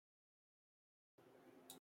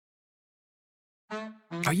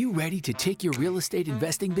Are you ready to take your real estate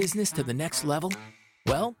investing business to the next level?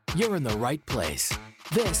 Well, you're in the right place.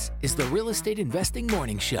 This is the Real Estate Investing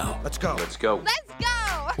Morning Show. Let's go. Let's go. Let's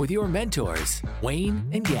go! With your mentors, Wayne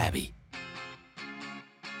and Gabby.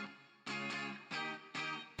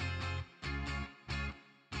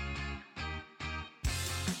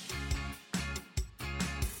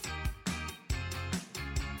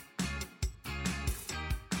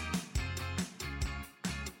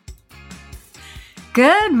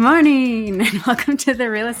 Good morning and welcome to the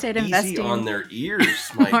Real Estate Investing. Easy on their ears.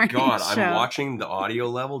 My Morning God, show. I'm watching the audio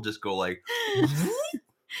level just go like,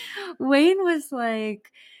 Wayne was like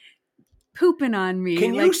pooping on me.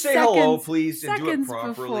 can you like say hello, please, and do it seconds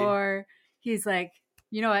properly? before he's like,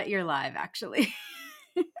 you know what? You're live, actually.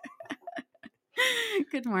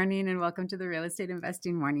 Good morning and welcome to the Real Estate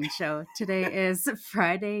Investing Morning Show. Today is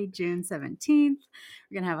Friday, June 17th.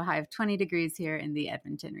 We're going to have a high of 20 degrees here in the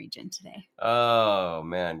Edmonton region today. Oh,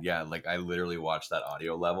 man. Yeah, like I literally watched that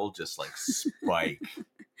audio level just like spike.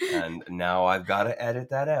 And now I've got to edit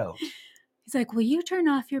that out. He's like, will you turn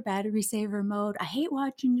off your battery saver mode? I hate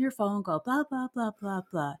watching your phone go blah, blah, blah, blah,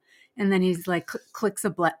 blah. And then he's like, clicks a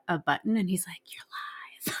button and he's like,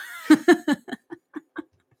 you're live.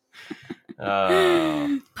 Put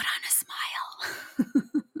on a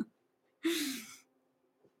smile.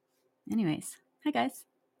 Anyways, hi guys.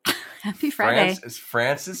 Happy Friday.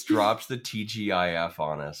 Francis drops the TGIF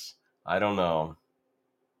on us. I don't know.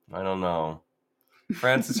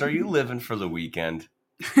 Francis, are you living for the weekend?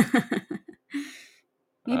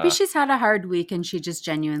 Maybe she's had a hard week and she just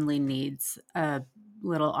genuinely needs a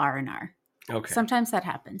little R&R. Okay. Sometimes that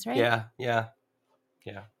happens, right? Yeah.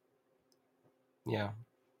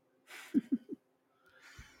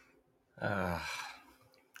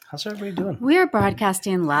 How's everybody doing? We are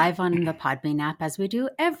broadcasting live on the Podbean app as we do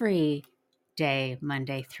every day,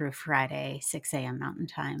 Monday through Friday, 6 a.m. Mountain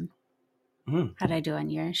Time. Mm. How'd I do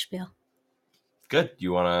on your spiel? Good.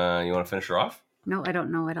 You wanna finish her off? No, I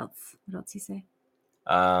don't know what else. What else you say?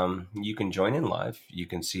 You can join in live. You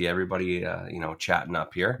can see everybody, chatting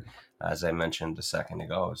up here. As I mentioned a second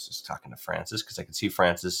ago, I was just talking to Francis because I could see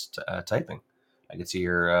Francis typing. I could see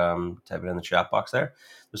her typing in the chat box there.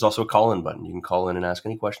 There's also a call-in button. You can call in and ask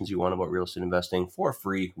any questions you want about real estate investing for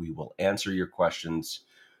free. We will answer your questions.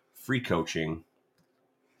 Free coaching.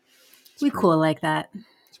 Cool like that.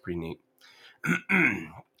 It's pretty neat.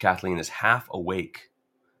 Kathleen is half awake.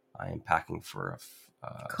 I am packing for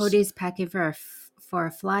Cody's packing for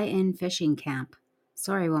a fly-in fishing camp.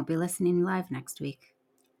 Sorry, won't be listening live next week.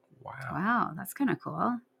 Wow, that's kind of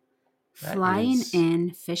cool. Flying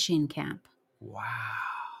in fishing camp. Wow.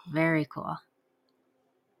 Very cool.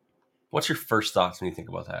 What's your first thoughts when you think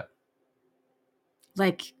about that?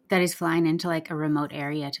 Like that he's flying into like a remote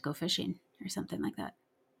area to go fishing or something like that.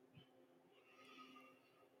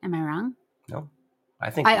 Am I wrong? No.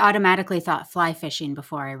 I automatically thought fly fishing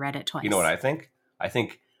before I read it twice. You know what I think? I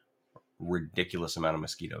think ridiculous amount of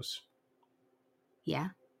mosquitoes. Yeah.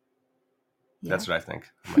 That's what I think.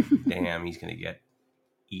 I'm like, damn, he's going to get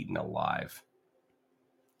eaten alive.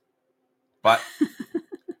 But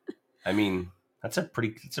I mean, that's a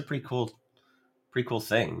pretty cool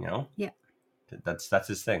thing, you know? Yeah. That's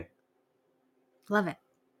his thing. Love it.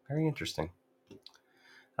 Very interesting.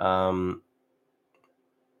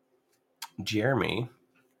 Jeremy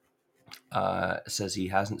says he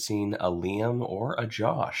hasn't seen a Liam or a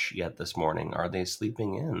Josh yet this morning. Are they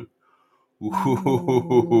sleeping in? Ooh.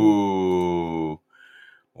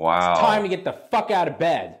 Wow. It's time to get the fuck out of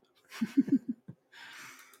bed.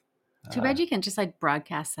 Too bad you can't just like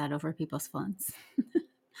broadcast that over people's phones.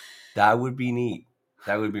 That would be neat.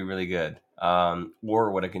 That would be really good.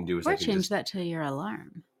 Or what I can do is change that to your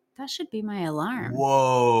alarm. That should be my alarm.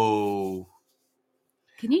 Whoa.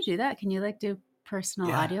 Can you do that? Can you like do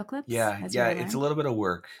personal audio clips? Yeah. It's a little bit of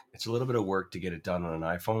work. It's a little bit of work to get it done on an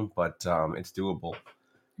iPhone, but it's doable.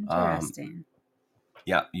 Interesting.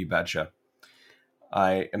 Yeah, you betcha.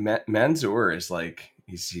 Manzoor is like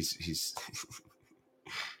he's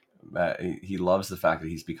he loves the fact that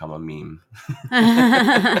he's become a meme.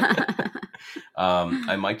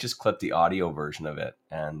 I might just clip the audio version of it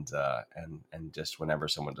and just whenever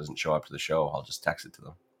someone doesn't show up to the show, I'll just text it to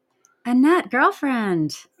them. Annette,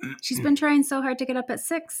 girlfriend. She's been trying so hard to get up at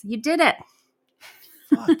 6. You did it.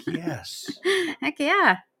 Fuck yes. Heck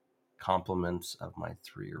yeah. Compliments of my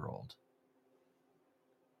 3-year-old.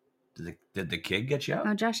 Did the kid get you out?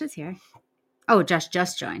 Oh, Josh is here. Oh, Josh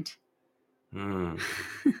just joined.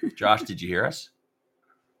 Josh, did you hear us?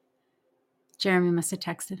 Jeremy must have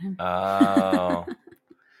texted him. Oh.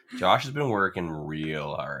 Josh has been working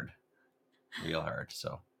real hard.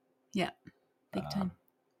 So. Yeah. Big time.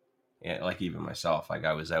 Yeah, like even myself, like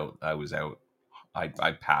I was out.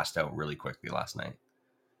 I passed out really quickly last night,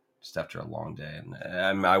 just after a long day,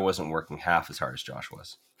 and I wasn't working half as hard as Josh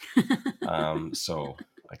was. So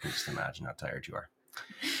I can just imagine how tired you are.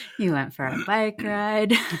 You went for a bike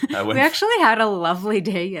ride. We actually had a lovely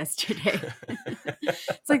day yesterday.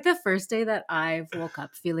 It's like the first day that I've woke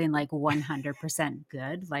up feeling like 100%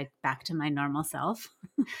 good, like back to my normal self.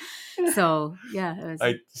 So yeah, it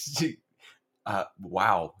was.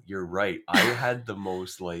 Wow, you're right. I had the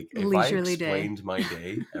most like if leisurely I explained day. my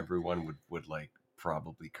day, everyone would like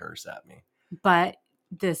probably curse at me. But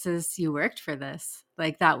you worked for this.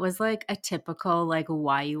 Like that was like a typical like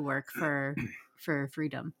why you work for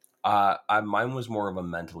freedom. Mine was more of a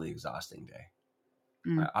mentally exhausting day.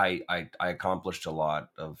 I accomplished a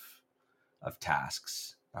lot of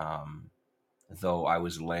tasks. Though I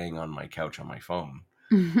was laying on my couch on my phone.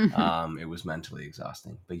 It was mentally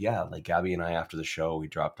exhausting. But yeah, like Gabby and I after the show, we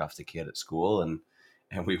dropped off the kid at school and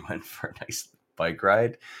we went for a nice bike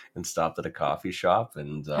ride and stopped at a coffee shop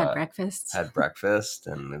and had breakfast. Had breakfast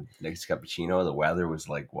and the next cappuccino. The weather was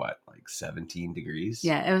like 17 degrees.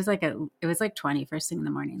 Yeah, it was like 20 first thing in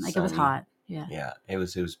the morning. Like sunny. It was hot. Yeah. Yeah, it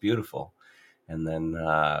was beautiful. And then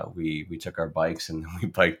we took our bikes and we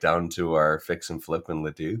biked down to our fix and flip in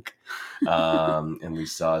Leduc. And we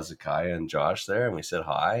saw Zakaya and Josh there and we said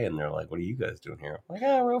hi. And they're like, what are you guys doing here? I'm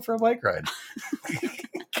like, we're out for a bike ride.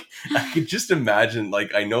 I could just imagine,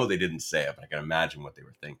 like, I know they didn't say it, but I can imagine what they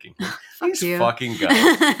were thinking. These fucking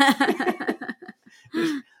guys.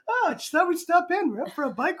 Just thought we'd stop in. We're up for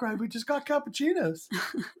a bike ride. We just got cappuccinos.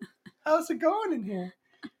 How's it going in here?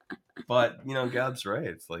 But, Gab's right.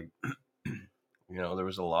 It's like, there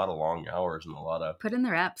was a lot of long hours and a lot of put in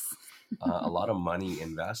the reps, a lot of money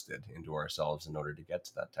invested into ourselves in order to get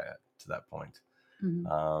to that point. Mm-hmm.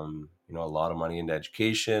 A lot of money into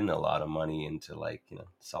education, a lot of money into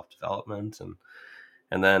self-development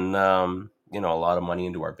and then, a lot of money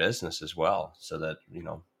into our business as well. So that, we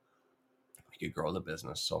could grow the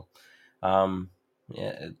business. So, we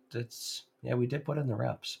did put in the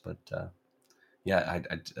reps, but,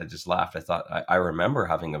 I just laughed. I thought I remember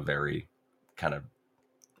having a very kind of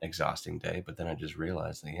exhausting day, but then I just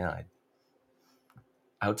realized that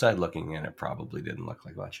outside looking in, it probably didn't look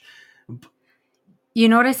like much. You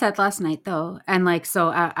know what I said last night though, and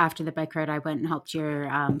after the bike ride, I went and helped your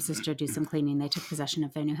sister do some cleaning. They took possession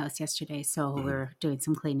of their new house yesterday, so we were doing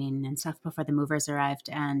some cleaning and stuff before the movers arrived.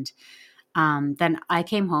 And then I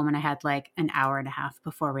came home and I had like an hour and a half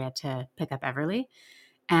before we had to pick up Everly,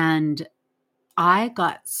 and I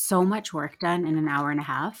got so much work done in an hour and a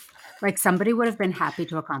half. Like somebody would have been happy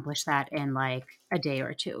to accomplish that in like a day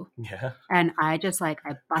or two. Yeah. And I just I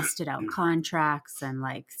busted out contracts and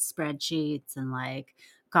like spreadsheets and like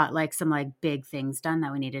got like some like big things done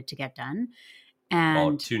that we needed to get done.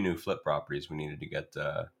 And 2 new flip properties. We need to get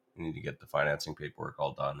the financing paperwork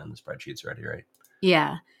all done and the spreadsheets ready, right?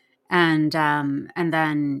 Yeah. And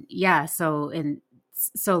then,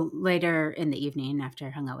 so later in the evening, after I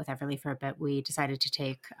hung out with Everly for a bit, we decided to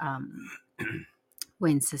take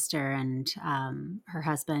Wayne's sister and her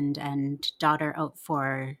husband and daughter out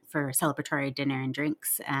for celebratory dinner and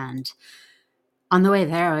drinks. And on the way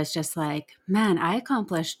there, I was just like, man, I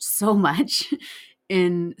accomplished so much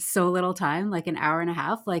in so little time, like an hour and a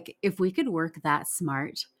half. Like if we could work that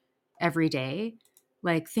smart every day,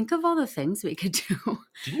 like think of all the things we could do.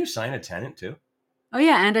 Did you sign a tenant too? Oh,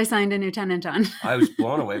 yeah, and I signed a new tenant on. I was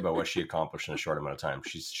blown away by what she accomplished in a short amount of time.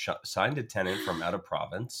 She signed a tenant from out of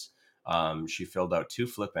province. She filled out 2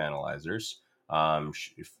 flip analyzers, a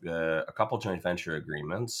couple joint venture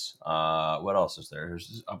agreements. What else is there?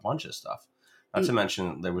 There's a bunch of stuff. Not to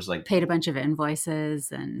mention, there was like... Paid a bunch of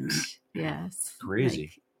invoices and, yes.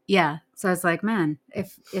 Crazy. Yeah. So I was like, man,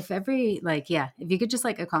 if you could just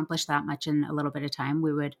like accomplish that much in a little bit of time,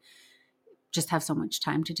 we would just have so much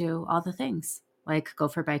time to do all the things. Like go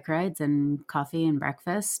for bike rides and coffee and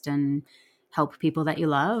breakfast and help people that you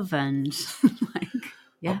love and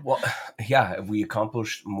we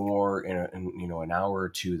accomplished more in an hour or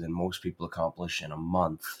 2 than most people accomplish in a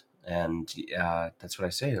month. And that's what I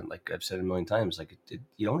say. Like I've said a million times, like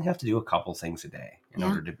you only have to do a couple things a day in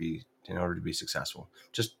order to be successful.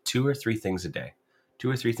 Just 2 or 3 things a day, 2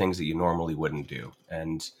 or 3 things that you normally wouldn't do,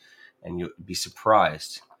 and you'll be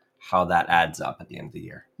surprised how that adds up at the end of the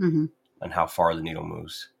year. Mm-hmm. And how far the needle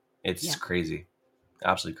moves. It's crazy.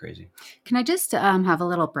 Absolutely crazy. Can I just have a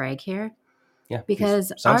little brag here? Yeah.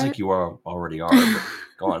 Because sounds like you already are. But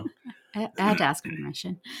go on. I had to ask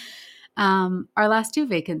permission. Our last 2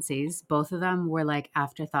 vacancies, both of them were like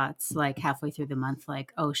afterthoughts, like halfway through the month,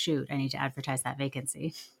 like, oh shoot, I need to advertise that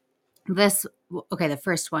vacancy. the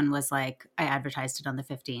first one was like, I advertised it on the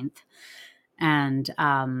 15th. And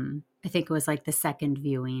I think it was like the second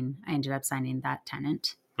viewing, I ended up signing that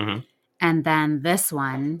tenant. Mm-hmm. And then this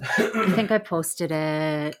one, I think I posted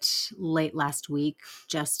it late last week,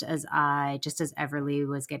 just as Everly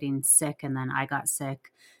was getting sick, and then I got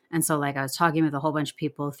sick. And so like I was talking with a whole bunch of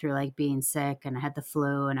people through like being sick, and I had the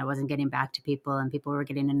flu, and I wasn't getting back to people, and people were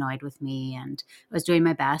getting annoyed with me, and I was doing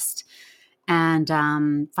my best. And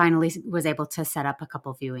finally was able to set up a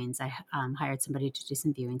couple viewings. I hired somebody to do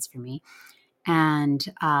some viewings for me. And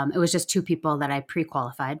it was just 2 people that I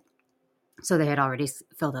pre-qualified. So they had already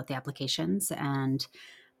filled out the applications, and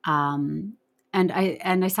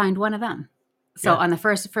I signed one of them. So on the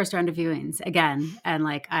first round of viewings again, and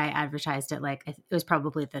like I advertised it, like it was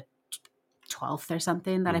probably the 12th or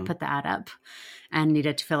something that I put the ad up, and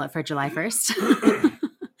needed to fill it for July 1st.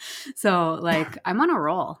 So like I'm on a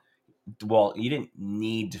roll. Well, you didn't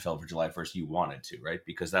need to fill for July 1st. You wanted to, right?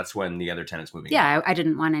 Because that's when the other tenant's moving. Yeah, I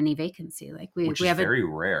didn't want any vacancy. Like we is have very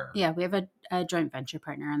rare. Yeah, we have a joint venture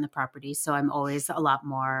partner on the property, so I'm always a lot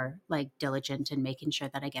more like diligent in making sure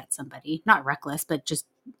that I get somebody, not reckless, but just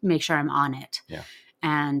make sure I'm on it. Yeah.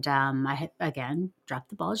 And I had, again, dropped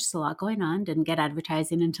the ball. Just a lot going on. Didn't get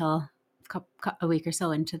advertising until a week or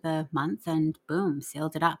so into the month, and boom,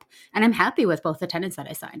 sealed it up. And I'm happy with both the tenants that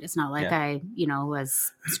I signed. It's not like I,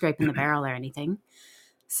 was scraping the barrel or anything.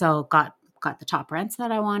 So got the top rents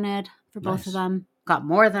that I wanted for both of them. Got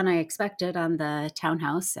more than I expected on the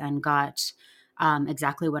townhouse, and got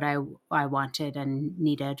exactly what I wanted and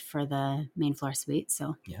needed for the main floor suite.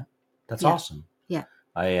 So that's awesome. Yeah.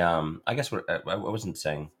 I guess what I wasn't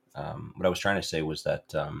saying, what I was trying to say was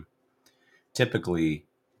that typically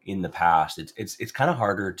in the past, it's kind of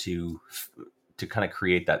harder to kind of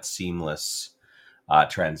create that seamless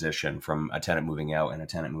transition from a tenant moving out and a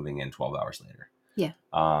tenant moving in 12 hours later. Yeah.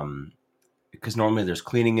 Because normally there's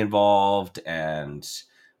cleaning involved, and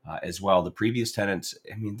as well, the previous tenants,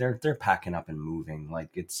 I mean, they're packing up and moving. Like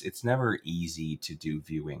it's never easy to do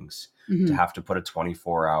viewings, to have to put a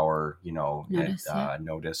 24-hour,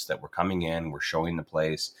 notice that we're coming in, we're showing the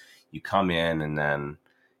place. You come in, and then,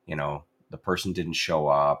 the person didn't show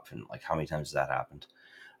up, and like how many times has that happened?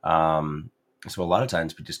 So a lot of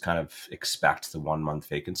times we just kind of expect the 1 month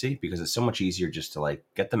vacancy, because it's so much easier just to like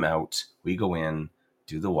get them out. We go in,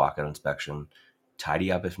 do the walkout inspection, tidy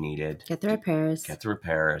up if needed, get the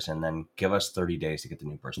repairs, and then give us 30 days to get the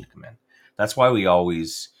new person to come in. That's why we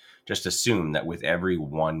always just assume that with every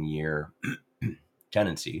 1 year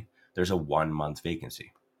tenancy, there's a 1 month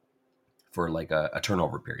vacancy for like a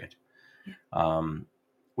turnover period,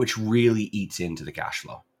 which really eats into the cash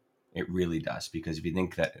flow. It really does, because if you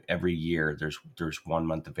think that every year there's 1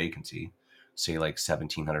 month of vacancy, say like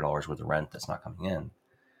 $1,700 worth of rent that's not coming in.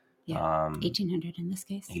 Yeah, 1,800 in this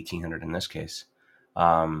case. 1,800 in this case.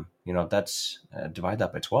 That's divide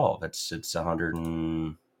that by 12. It's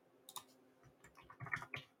 $150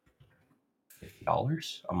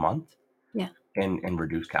 a month. Yeah. And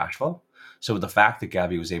reduce cash flow. So the fact that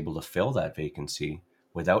Gabby was able to fill that vacancy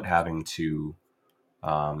without having to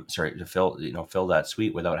fill that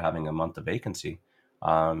suite without having a month of vacancy,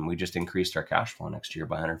 we just increased our cash flow next year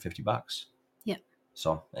by $150. Yeah.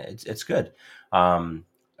 So it's good.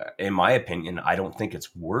 In my opinion, I don't think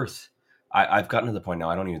it's worth. I've gotten to the point now,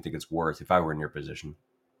 I don't even think it's worth, if I were in your position,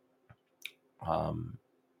 I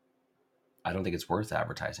don't think it's worth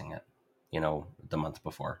advertising it, the month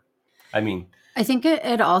before. I mean, I think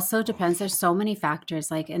it also depends. There's so many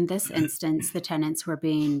factors. Like in this instance, the tenants were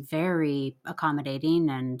being very accommodating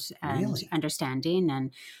and Really? understanding.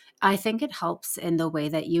 And I think it helps in the way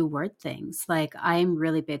that you word things. Like I'm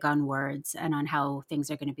really big on words and on how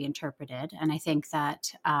things are going to be interpreted. And I think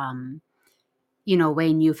that,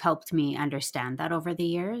 Wayne, you've helped me understand that over the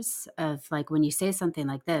years of like, when you say something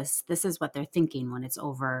like this is what they're thinking when it's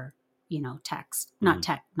over, text, not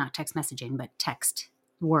text messaging, but text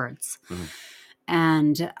words.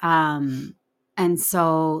 And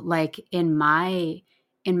so like in my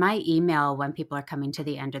email, when people are coming to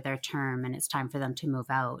the end of their term and it's time for them to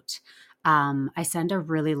move out, I send a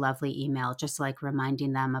really lovely email just like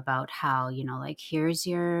reminding them about how, like here's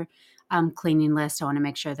your cleaning list. I want to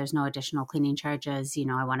make sure there's no additional cleaning charges.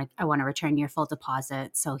 I want to return your full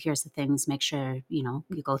deposit. So here's the things. Make sure, you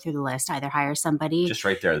go through the list, either hire somebody. Just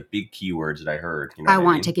right there, the big keywords that I heard. I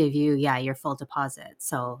want to give you, your full deposit.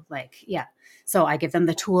 So like, so I give them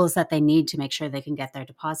the tools that they need to make sure they can get their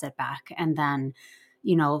deposit back. And then,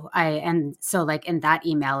 so like in that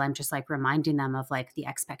email, I'm just like reminding them of like the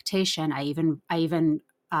expectation. I even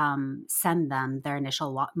send them their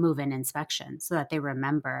initial move-in inspection so that they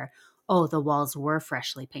remember, oh, the walls were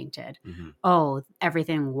freshly painted. Mm-hmm. Oh,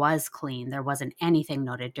 everything was clean. There wasn't anything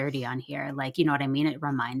noted dirty on here. Like, you know what I mean? It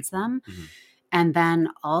reminds them. Mm-hmm. And then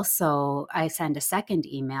also I send a second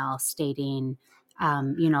email stating,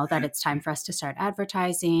 that it's time for us to start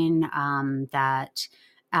advertising, and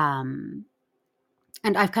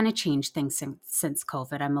I've kind of changed things since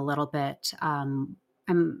COVID. I'm a little bit, I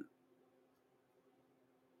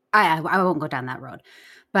won't go down that road.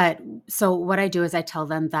 But so what I do is I tell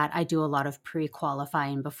them that I do a lot of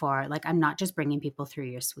pre-qualifying before. Like, I'm not just bringing people through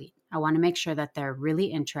your suite. I want to make sure that they're really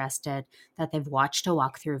interested, that they've watched a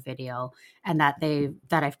walkthrough video, and that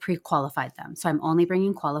I've pre-qualified them. So I'm only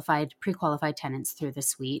bringing pre-qualified tenants through the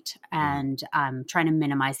suite, and I'm trying to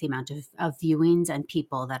minimize the amount of viewings and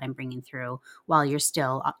people that I'm bringing through while it's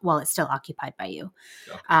still occupied by you.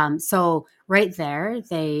 Okay. So right there,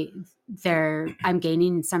 I'm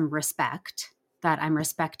gaining some respect, that I'm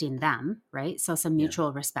respecting them, right? So some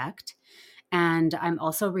mutual respect. And I'm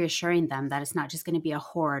also reassuring them that it's not just going to be a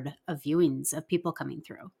horde of viewings of people coming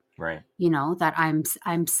through. Right. That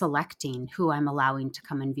I'm selecting who I'm allowing to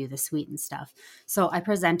come and view the suite and stuff. So I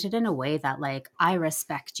present it in a way that, like, I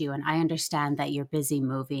respect you and I understand that you're busy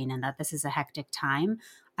moving and that this is a hectic time.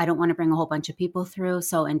 I don't want to bring a whole bunch of people through.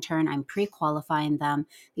 So in turn, I'm pre-qualifying them.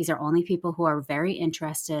 These are only people who are very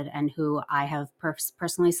interested and who I have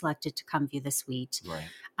personally selected to come view the suite. Right.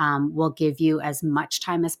 We'll give you as much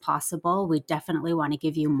time as possible. We definitely want to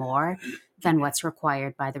give you more than what's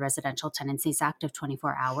required by the Residential Tenancies Act of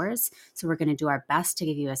 24 hours. So we're going to do our best to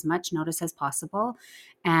give you as much notice as possible.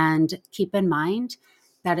 And keep in mind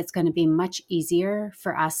that it's going to be much easier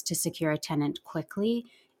for us to secure a tenant quickly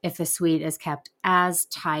if the suite is kept as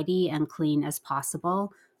tidy and clean as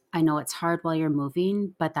possible. I know it's hard while you're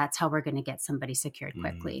moving, but that's how we're going to get somebody secured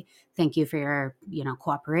quickly. Thank you for your,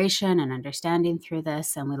 cooperation and understanding through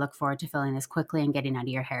this. And we look forward to filling this quickly and getting out of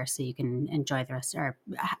your hair so you can enjoy the rest, or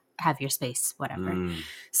have your space, whatever.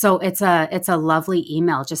 So it's a lovely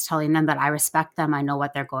email just telling them that I respect them. I know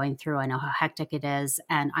what they're going through. I know how hectic it is.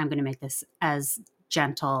 And I'm going to make this as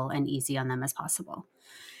gentle and easy on them as possible.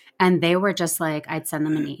 And they were just like, I'd send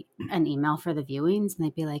them an email for the viewings, and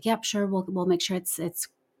they'd be like, "Yep, sure, we'll make sure it's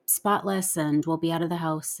spotless, and we'll be out of the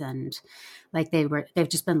house." And like they've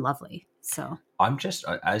just been lovely. So I'm just,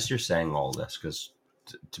 as you're saying all this, because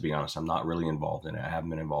to be honest, I'm not really involved in it. I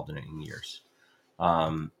haven't been involved in it in years.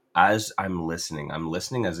 As I'm listening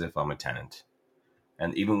as if I'm a tenant.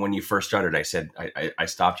 And even when you first started, I said, I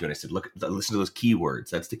stopped you and I said, look, listen to those keywords.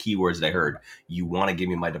 That's the keywords that I heard. You want to give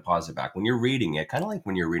me my deposit back. When you're reading it, kind of like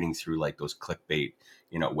when you're reading through like those clickbait,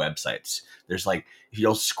 websites, there's like,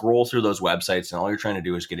 you'll scroll through those websites and all you're trying to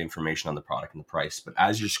do is get information on the product and the price. But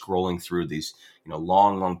as you're scrolling through these,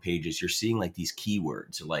 long pages, you're seeing like these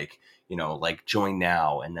keywords, like, like join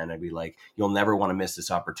now. And then I'd be like, you'll never want to miss this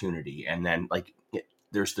opportunity. And then like,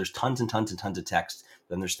 there's tons and tons and tons of text.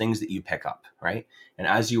 Then there's things that you pick up, right? And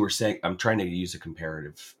as you were saying, I'm trying to use a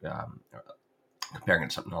comparative, comparing it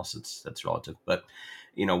to something else that's relative. But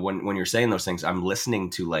when you're saying those things, I'm listening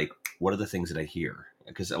to like, what are the things that I hear?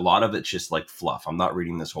 Because a lot of it's just like fluff. I'm not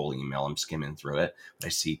reading this whole email. I'm skimming through it. But I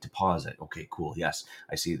see deposit. Okay, cool. Yes,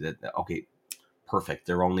 I see that. Okay, perfect.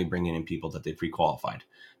 They're only bringing in people that they pre-qualified.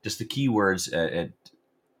 Just the keywords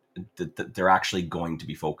that they're actually going to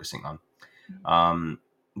be focusing on.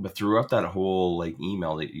 But throughout that whole like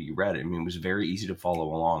email that you read, I mean, it was very easy to follow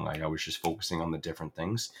along. I was just focusing on the different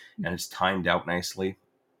things, and it's timed out nicely.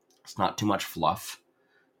 It's not too much fluff.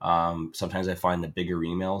 Sometimes I find the bigger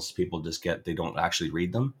emails, people just they don't actually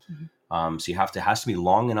read them. So it has to be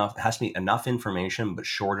long enough. It has to be enough information, but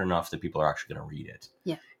short enough that people are actually going to read it.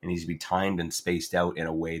 Yeah. It needs to be timed and spaced out in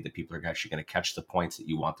a way that people are actually going to catch the points that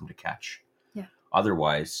you want them to catch. Yeah.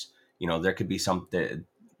 Otherwise, there could be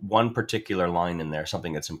one particular line in there,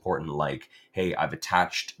 something that's important, like, hey, I've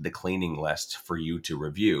attached the cleaning list for you to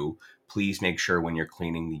review. Please make sure when you're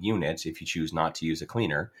cleaning the unit, if you choose not to use a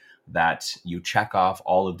cleaner, that you check off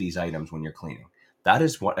all of these items when you're cleaning. That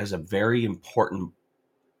is what is a very important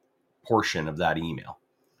portion of that email.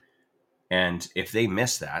 And if they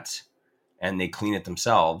miss that and they clean it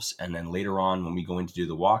themselves, and then later on when we go in to do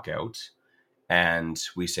the walkout and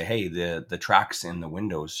we say, hey, the tracks in the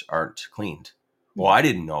windows aren't cleaned. Well, I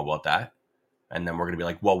didn't know about that. And then we're going to be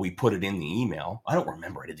like, well, we put it in the email. I don't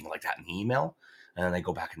remember anything like that in the email. And then they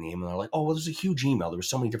go back in the email and they're like, oh, well, there's a huge email. There were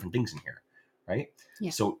so many different things in here. Right.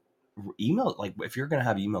 Yeah. So email, like if you're going to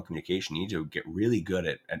have email communication, you need to get really good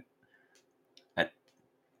at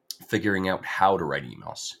figuring out how to write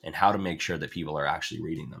emails and how to make sure that people are actually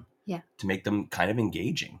reading them. Yeah. To make them kind of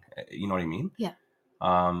engaging. You know what I mean? Yeah.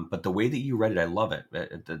 But the way that you read it, I love it.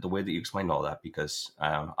 The way that you explained all that, because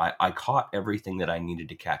I caught everything that I needed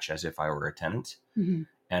to catch as if I were a tenant. Mm-hmm.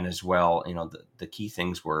 And as well, the key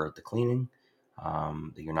things were the cleaning,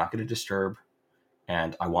 that you're not going to disturb,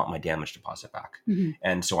 and I want my damage deposit back. Mm-hmm.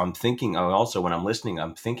 And so I'm thinking, also when I'm listening,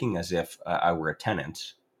 I'm thinking as if I were a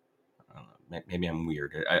tenant. Maybe I'm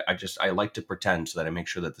weird. I like to pretend so that I make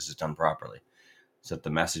sure that this is done properly, so that the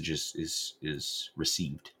message is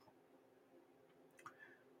received.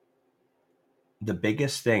 The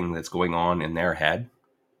biggest thing that's going on in their head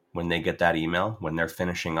when they get that email, when they're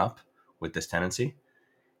finishing up with this tenancy,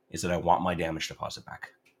 is that I want my damage deposit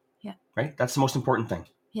back. Yeah. Right? That's the most important thing.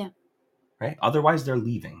 Yeah. Right? Otherwise, they're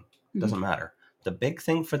leaving. Mm-hmm. Doesn't matter. The big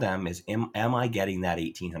thing for them is, am I getting that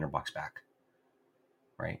 $1,800 back?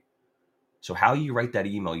 Right? So how you write that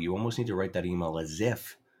email, you almost need to write that email as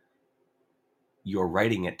if you're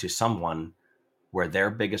writing it to someone where their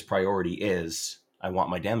biggest priority is, I want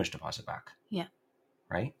my damage deposit back. Yeah.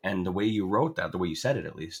 Right? And the way you wrote that, the way you said it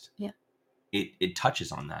at least, yeah, it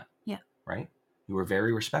touches on that. Yeah. Right? You were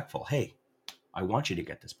very respectful. Hey, I want you to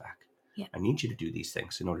get this back. Yeah. I need you to do these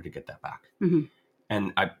things in order to get that back. Mm-hmm.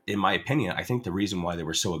 And in my opinion, I think the reason why they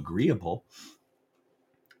were so agreeable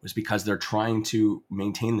was because they're trying to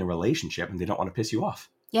maintain the relationship and they don't want to piss you off.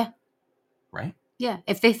 Yeah. Right? Yeah.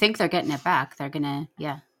 If they think they're getting it back, they're going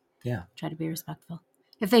to, try to be respectful.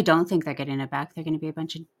 If they don't think they're getting it back, they're going to be a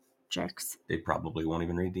bunch of jerks. They probably won't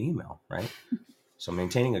even read the email, right? So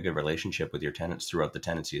maintaining a good relationship with your tenants throughout the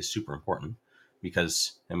tenancy is super important,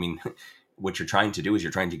 because, I mean, what you're trying to do is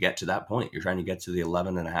you're trying to get to that point. You're trying to get to the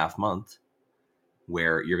 11 and a half month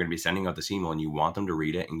where you're going to be sending out this email and you want them to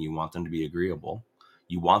read it and you want them to be agreeable.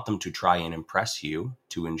 You want them to try and impress you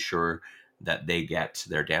to ensure that they get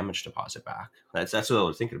their damage deposit back. That's what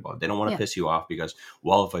they're thinking about. They don't want to piss you off because,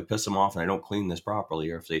 well, if I piss them off and I don't clean this properly,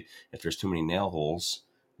 or if there's too many nail holes,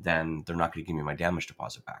 then they're not going to give me my damage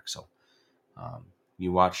deposit back. So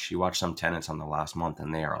you watch some tenants on the last month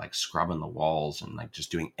and they are like scrubbing the walls and like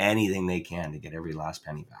just doing anything they can to get every last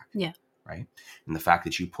penny back. Yeah. Right. And the fact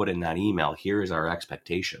that you put in that email, here is our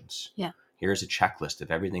expectations. Yeah. Here's a checklist of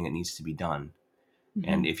everything that needs to be done.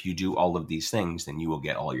 Mm-hmm. And if you do all of these things, then you will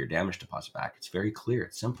get all your damage deposit back. It's very clear.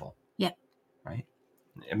 It's simple. Yeah. Right.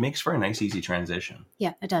 It makes for a nice, easy transition.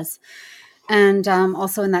 Yeah, it does. And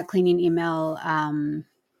also in that cleaning email,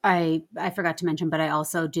 I forgot to mention, but I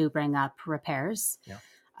also do bring up repairs. Yeah.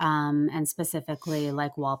 And specifically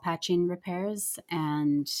like wall patching repairs.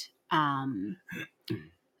 And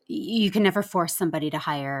you can never force somebody to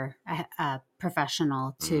hire a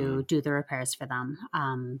professional to do the repairs for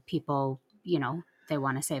them. People, they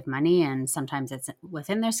want to save money, and sometimes it's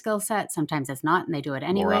within their skill set. Sometimes it's not, and they do it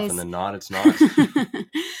anyways. More often than not, it's not.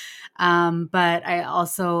 But I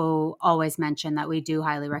also always mention that we do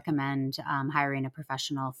highly recommend hiring a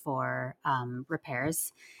professional for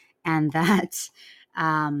repairs, and that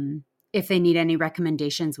if they need any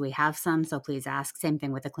recommendations, we have some. So please ask. Same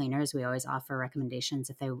thing with the cleaners. We always offer recommendations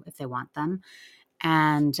if they want them.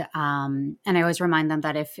 And I always remind them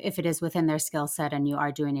that if it is within their skill set and you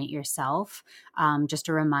are doing it yourself, just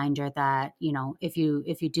a reminder that, if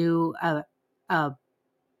you do a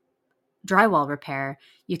drywall repair,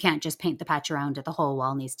 you can't just paint the patch around it. The whole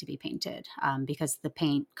wall needs to be painted because the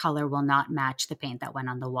paint color will not match the paint that went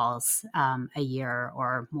on the walls a year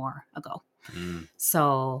or more ago.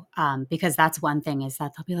 So, because that's one thing is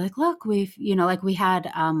that they'll be like, look, we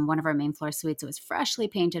had one of our main floor suites. It was freshly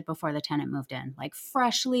painted before the tenant moved in, like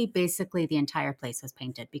freshly, basically the entire place was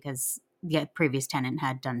painted because the previous tenant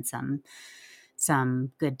had done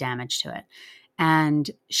some good damage to it. And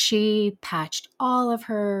she patched all of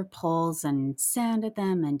her poles and sanded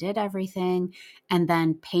them and did everything, and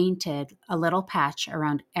then painted a little patch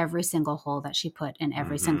around every single hole that she put in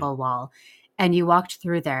every single wall. And you walked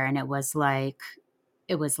through there and it was like,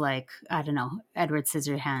 I don't know, Edward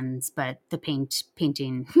Scissorhands, but the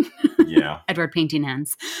painting. Yeah. Edward painting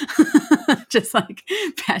hands. Just like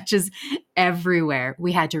patches everywhere.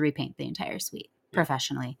 We had to repaint the entire suite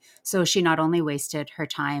professionally. So she not only wasted her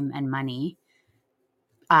time and money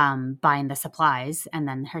buying the supplies, and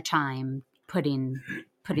then her time putting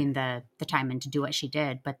the time in to do what she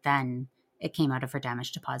did, but then it came out of her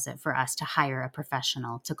damage deposit for us to hire a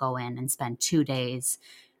professional to go in and spend 2 days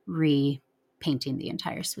repainting the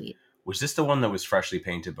entire suite. Was this the one that was freshly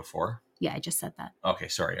painted before? Yeah, I just said that. Okay,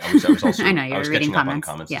 sorry. I was also I know you're reading catching comments.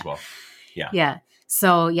 Up on comments as well. Yeah. Yeah.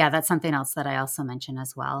 So yeah, that's something else that I also mention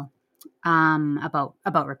as well. About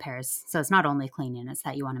repairs. So it's not only cleaning, it's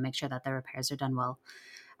that you want to make sure that the repairs are done well.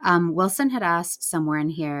 Wilson had asked somewhere in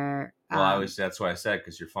here. Well, that's why I said,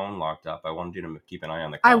 because your phone locked up. I wanted you to keep an eye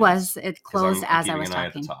on the comments. I was. It closed as I was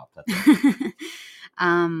talking. Keeping an eye at the top. That's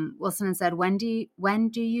Wilson said, when do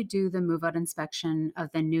you do the move out inspection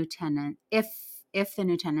of the new tenant? If the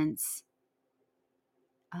new tenants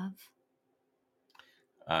of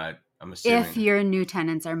I'm assuming if your new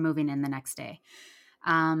tenants are moving in the next day.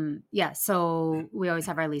 So we always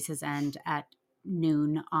have our leases end at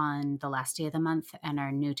noon on the last day of the month, and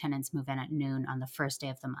our new tenants move in at noon on the first day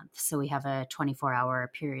of the month. So we have a 24-hour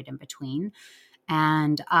period in between.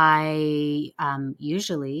 And I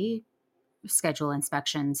usually schedule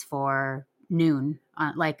inspections for noon,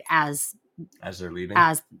 as they're leaving,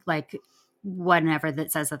 as like whenever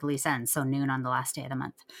that says that the lease ends. So noon on the last day of the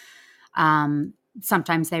month.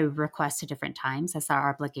 Sometimes they request at different times. That's our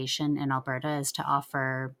obligation in Alberta, is to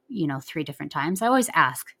offer, 3 different times. I always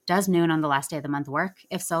ask, does noon on the last day of the month work?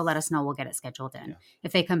 If so, let us know. We'll get it scheduled in. Yeah.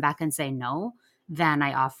 If they come back and say no, then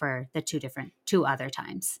I offer the 2 other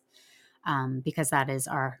times. Because that is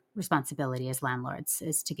our responsibility as landlords,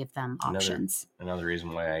 is to give them options. Another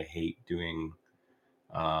reason why I hate doing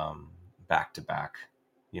back to back,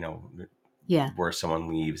 where someone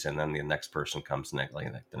leaves and then the next person comes the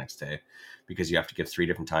next day, because you have to give 3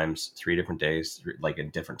 different times, 3 different days, like in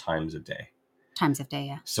different times of day.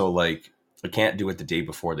 Yeah. So I can't do it the day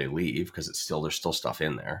before they leave because there's still stuff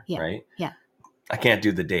in there, yeah. right? Yeah. I can't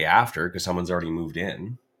do the day after because someone's already moved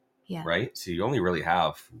in. Yeah. Right. So you only really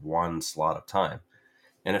have one slot of time.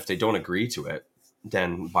 And if they don't agree to it,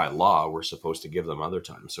 then by law, we're supposed to give them other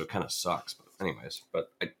time. So it kind of sucks. But anyways,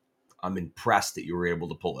 I'm impressed that you were able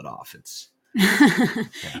to pull it off. It's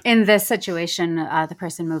In this situation, the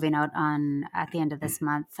person moving out at the end of this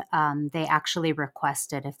month, they actually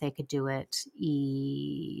requested if they could do it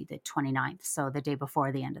the 29th. So the day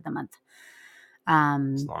before the end of the month.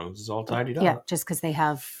 As long as it's all tidied up. Yeah, just because they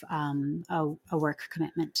have a work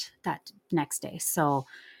commitment that next day. So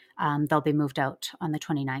they'll be moved out on the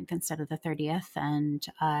 29th instead of the 30th. And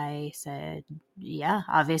I said, yeah,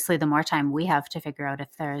 obviously the more time we have to figure out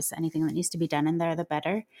if there's anything that needs to be done in there, the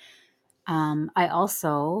better. I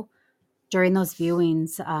also, during those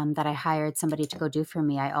viewings that I hired somebody to go do for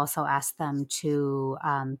me, I also asked them to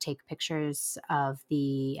take pictures of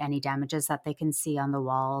any damages that they can see on the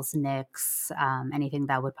walls, nicks, anything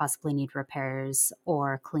that would possibly need repairs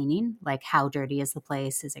or cleaning. Like, how dirty is the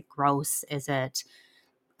place? Is it gross? Is it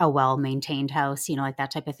a well-maintained house? Like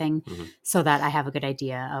that type of thing. Mm-hmm. So that I have a good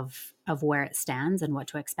idea of where it stands and what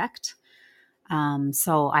to expect.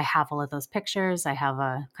 So I have all of those pictures. I have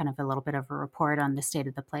a kind of a little bit of a report on the state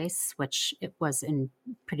of the place, which it was in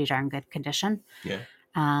pretty darn good condition. Yeah.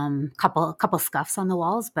 Couple scuffs on the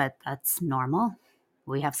walls, but that's normal.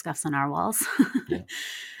 We have scuffs on our walls.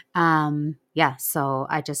 Yeah. So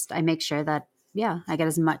I make sure that, I get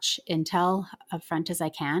as much intel up front as I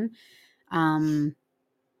can.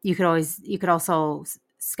 You could also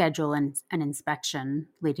schedule an inspection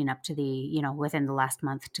leading up to within the last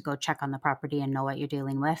month to go check on the property and know what you're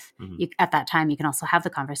dealing with. Mm-hmm. At that time, you can also have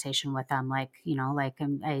the conversation with them. I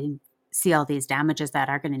see all these damages that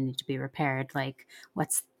are going to need to be repaired. Like,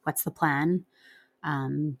 what's the plan?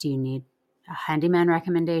 Do you need a handyman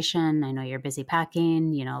recommendation? I know you're busy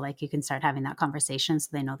packing, you can start having that conversation so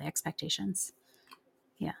they know the expectations.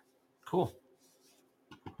 Yeah. Cool.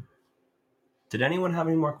 Did anyone have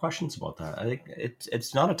any more questions about that? I think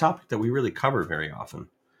it's not a topic that we really cover very often.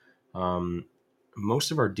 Most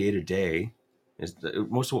of our day-to-day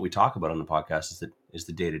most of what we talk about on the podcast is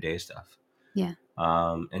the day-to-day stuff. Yeah.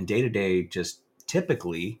 And day-to-day just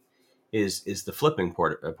typically is the flipping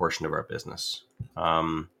portion of our business.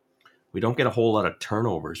 We don't get a whole lot of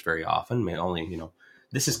turnovers very often.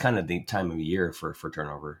 This is kind of the time of year for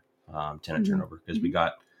turnover, tenant mm-hmm. turnover, because mm-hmm. we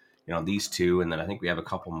got, these 2, and then I think we have a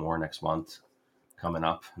couple more next month coming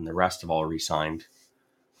up, and the rest have all re-signed.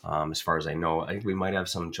 As far as I know, I think we might have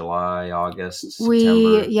some July, August,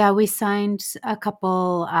 September. We signed a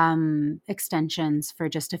couple extensions for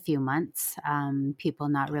just a few months. People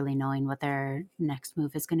not really knowing what their next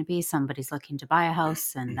move is going to be. Somebody's looking to buy a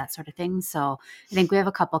house and that sort of thing. So I think we have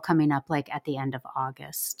a couple coming up at the end of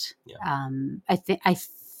August. Yeah. I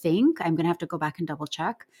think I'm going to have to go back and double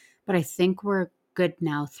check, but I think we're good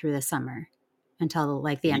now through the summer until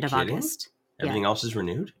the end of August. Everything else is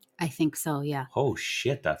renewed? I think so, yeah. Oh,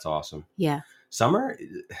 shit, that's awesome. Yeah. Summer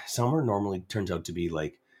normally turns out to be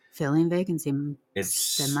filling vacancy.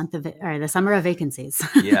 It's the summer of vacancies.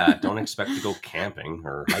 Yeah, don't expect to go camping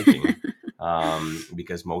or hiking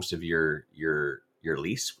because most of your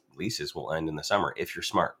leases will end in the summer if you're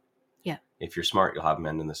smart. Yeah. If you're smart, you'll have them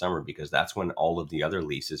end in the summer because that's when all of the other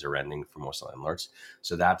leases are ending for most landlords.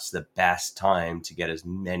 So that's the best time to get as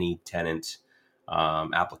many tenant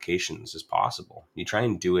applications as possible. You try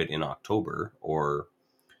and do it in October or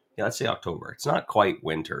let's say October. It's not quite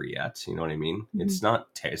winter yet. You know what I mean? Mhm. It's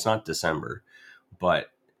not December,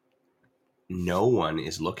 but no one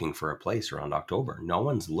is looking for a place around October. No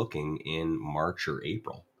one's looking in March or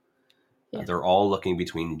April. Yeah. They're all looking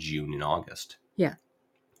between June and August. Yeah.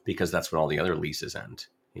 Because that's when all the other leases end.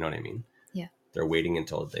 You know what I mean? Yeah. They're waiting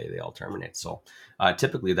until the day they all terminate. So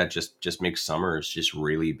typically that just makes summers just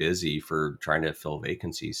really busy for trying to fill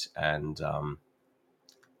vacancies. And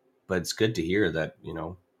but it's good to hear that, you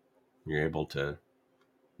know, you're able to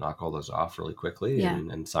knock all those off really quickly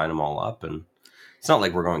and sign them all up. And it's not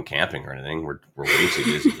like we're going camping or anything. We're way too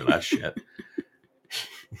busy for that shit.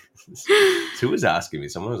 So who was asking me?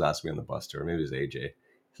 Someone was asking me on the bus tour. Maybe it was AJ.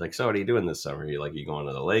 He's like, so what are you doing this summer? You going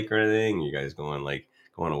to the lake or anything? You guys going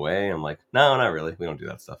away? I'm like, no, not really. We don't do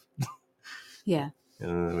that stuff. Yeah.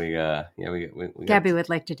 And then we Gabby would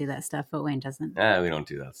like to do that stuff, but Wayne doesn't. We don't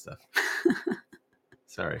do that stuff.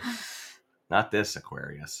 Sorry. Not this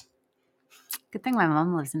Aquarius. Good thing my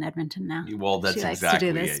mom lives in Edmonton now. Well, that's she likes exactly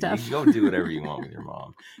to do this it. stuff. You go do whatever you want with your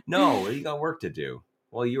mom. No, you got work to do.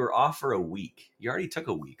 Well, you were off for a week. You already took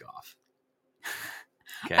a week off.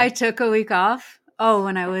 Okay. I took a week off. Oh,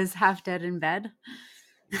 when I was half dead in bed.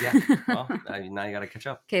 Yeah. Well, now you got to catch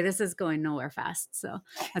up. Okay, this is going nowhere fast, so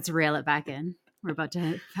let's reel it back in. We're about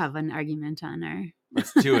to have an argument on our...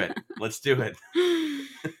 Let's do it. Let's do it.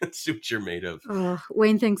 Let's see what you're made of. Oh,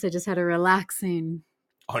 Wayne thinks I just had a relaxing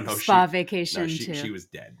spa vacation too. She was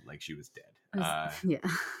dead. Like she was dead. Yeah.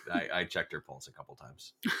 I checked her pulse a couple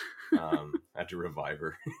times. Had to revive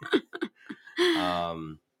her.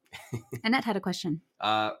 Annette had a question.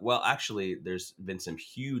 Well, actually, there's been some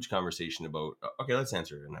huge conversation about. Okay, let's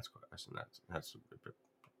answer Annette's question. That's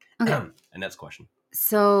Okay. Annette's question.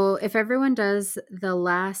 So, if everyone does the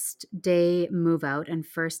last day move out and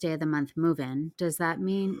first day of the month move in, does that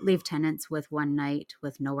mean leave tenants with one night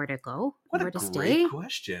with nowhere to go? What nowhere a to great stay?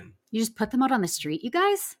 question. You just put them out on the street, you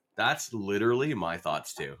guys? That's literally my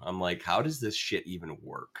thoughts too. I'm like, how does this shit even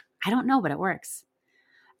work? I don't know, but it works.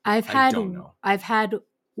 I don't know. I've had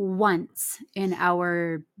once in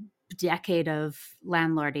our decade of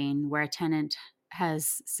landlording where a tenant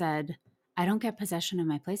has said, I don't get possession of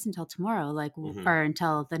my place until tomorrow, or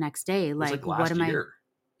until the next day. It was Like last what am year.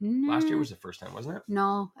 Last year was the first time, wasn't it?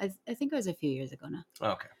 No, I think it was a few years ago now.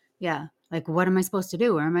 Okay. Yeah. Like, what am I supposed to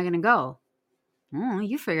do? Where am I going to go? Oh,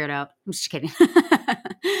 you figure it out. I'm just kidding.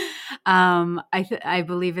 I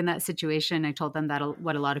believe in that situation. I told them that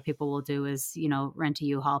what a lot of people will do is, rent a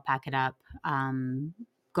U-Haul, pack it up,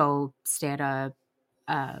 go stay at a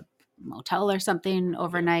motel or something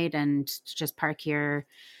overnight and just park your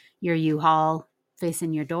U-Haul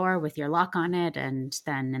facing your door with your lock on it. And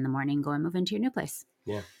then in the morning, go and move into your new place.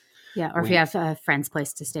 Yeah. Yeah. Or if you have a friend's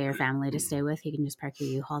place to stay or family to stay with, you can just park your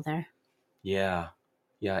U-Haul there. Yeah.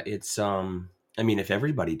 Yeah. It's, I mean, if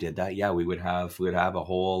everybody did that, yeah, we would have a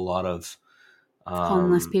whole lot of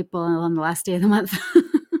homeless people on the last day of the month.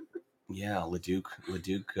 Yeah, Leduc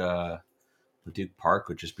Park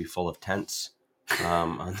would just be full of tents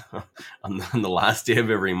on the last day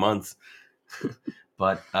of every month.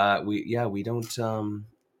 But we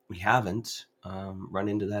haven't run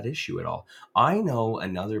into that issue at all. I know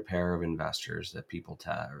another pair of investors that people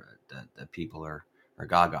are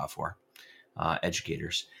gaga for,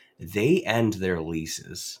 educators. They end their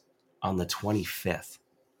leases on the 25th.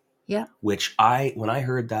 Yeah. Which when I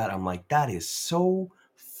heard that, I'm like, that is so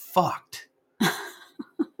fucked.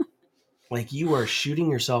 Like you are shooting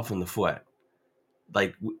yourself in the foot.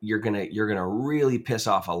 Like you're gonna really piss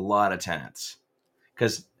off a lot of tenants.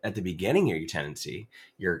 Because at the beginning of your tenancy,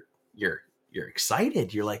 you're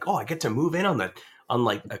excited. You're like, oh, I get to move in on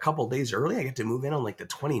like a couple days early. I get to move in on like the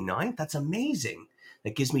 29th. That's amazing.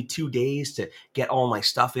 That gives me 2 days to get all my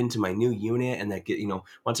stuff into my new unit. And that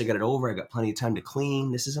once I get it over, I got plenty of time to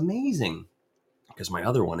clean. This is amazing. Because my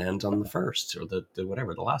other one ends on the 1st or the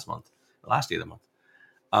last day of the month.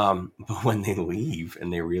 But when they leave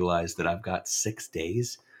and they realize that I've got 6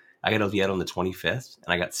 days, I got to be out on the 25th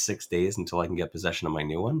and I got 6 days until I can get possession of my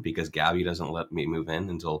new one because Gabby doesn't let me move in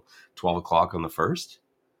until 12 o'clock on the 1st.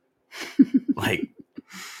 Like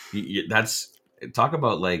that's, talk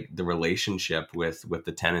about like the relationship with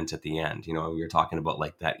the tenant at the end. We were talking about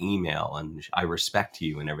like that email and I respect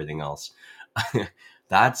you and everything else. I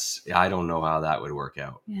don't know how that would work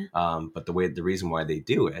out. Yeah. But the reason why they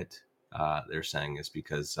do it, they're saying is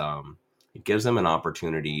because it gives them an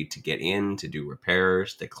opportunity to get in, to do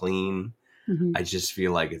repairs, to clean. Mm-hmm. I just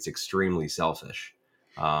feel like it's extremely selfish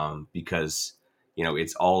because,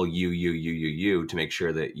 it's all you to make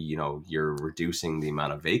sure that, you're reducing the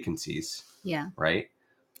amount of vacancies. Yeah. Right.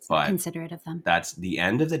 It's but considerate of them. That's the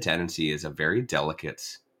end of the tenancy is a very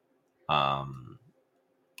delicate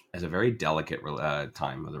as a very delicate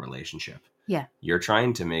time of the relationship. Yeah. You're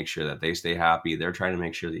trying to make sure that they stay happy. They're trying to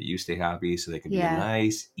make sure that you stay happy, so they can be a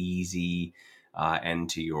nice, easy end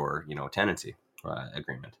to your, tenancy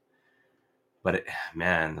agreement. But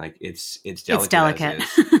man, like it's delicate.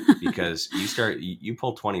 As is, because you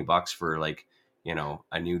pull $20 for like,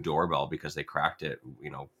 a new doorbell because they cracked it,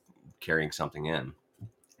 carrying something in.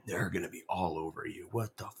 They're going to be all over you.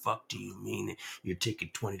 What the fuck do you mean you're taking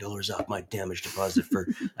 $20 off my damage deposit for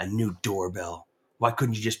a new doorbell? Why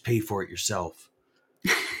couldn't you just pay for it yourself?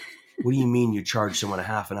 What do you mean you charge someone a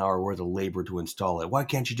half an hour worth of labor to install it? Why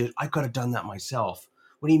can't you I could have done that myself.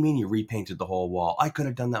 What do you mean you repainted the whole wall? I could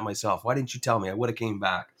have done that myself. Why didn't you tell me? I would have came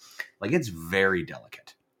back. Like, it's very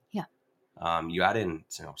delicate. Yeah. You add in,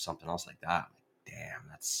 something else like that. Like, damn,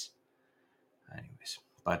 that's. Anyways,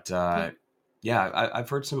 but I've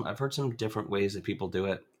heard some different ways that people do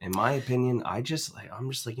it. In my opinion, I'm just like,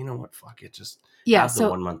 you know what? Fuck it. Just have the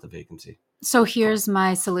 1 month of vacancy. So here's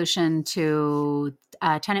my solution to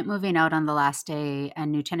tenant moving out on the last day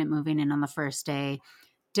and new tenant moving in on the first day.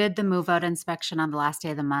 Did the move out inspection on the last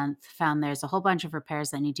day of the month, found there's a whole bunch of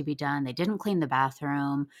repairs that need to be done. They didn't clean the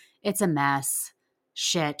bathroom. It's a mess.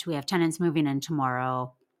 Shit, we have tenants moving in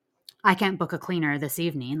tomorrow. I can't book a cleaner this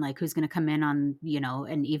evening. Like, who's going to come in on,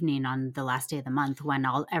 an evening on the last day of the month when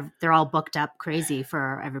they're all booked up crazy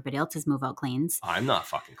for everybody else's move out cleans. I'm not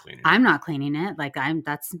fucking cleaning it. I'm not cleaning it. Like,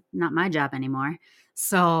 that's not my job anymore.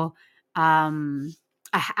 So, I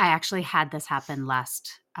actually had this happen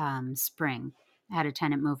last spring. I had a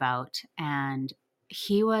tenant move out and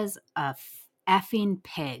he was a effing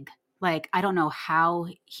pig. Like, I don't know how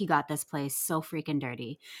he got this place so freaking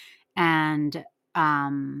dirty. And,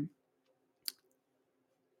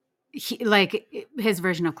 his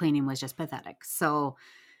version of cleaning was just pathetic. So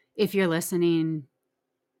if you're listening,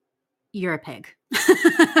 you're a pig.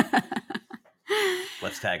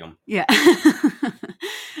 Let's tag him. Yeah.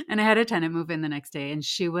 And I had a tenant move in the next day and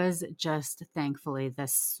she was just thankfully the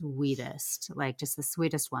sweetest, like just the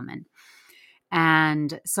sweetest woman.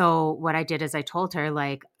 And so what I did is I told her,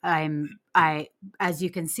 like, as you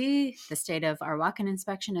can see, the state of our walk-in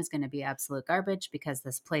inspection is going to be absolute garbage because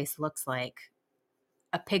this place looks like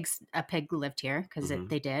a pig lived here because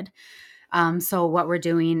they did. So what we're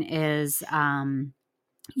doing is, I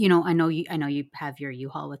know you have your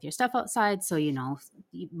U-Haul with your stuff outside. So, you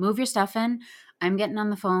move your stuff in. I'm getting on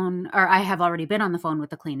the phone, or I have already been on the phone with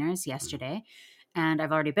the cleaners yesterday. And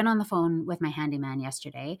I've already been on the phone with my handyman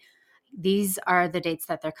yesterday. These are the dates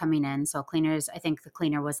that they're coming in. So cleaners, I think the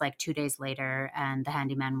cleaner was like 2 days later and the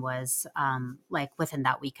handyman was like within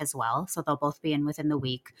that week as well. So they'll both be in within the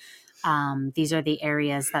week. These are the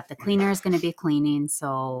areas that the cleaner is going to be cleaning.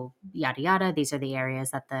 So yada, yada. These are the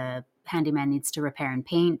areas that the handyman needs to repair and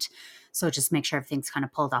paint. So just make sure everything's kind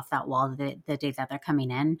of pulled off that wall the day that they're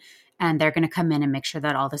coming in. And they're going to come in and make sure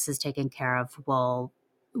that all this is taken care of.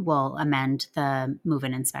 We'll amend the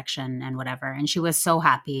move-in inspection and whatever. And she was so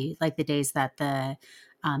happy. Like the days that the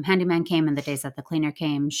handyman came and the days that the cleaner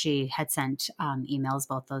came, she had sent emails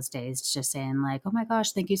both those days just saying like, oh my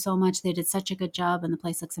gosh, thank you so much. They did such a good job and the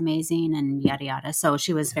place looks amazing and yada, yada. So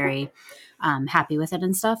she was very happy with it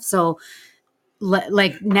and stuff. So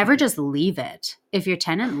never just leave it. If your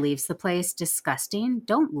tenant leaves the place disgusting,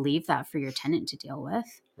 don't leave that for your tenant to deal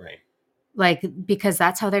with. Right. Like, because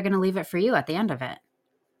that's how they're going to leave it for you at the end of it.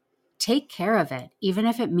 Take care of it, even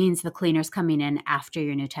if it means the cleaner's coming in after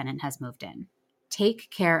your new tenant has moved in. Take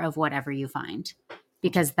care of whatever you find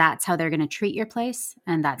because that's how they're going to treat your place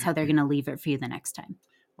and that's how they're going to leave it for you the next time.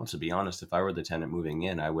 Well, to be honest, if I were the tenant moving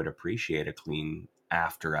in, I would appreciate a clean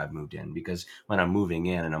after I've moved in because when I'm moving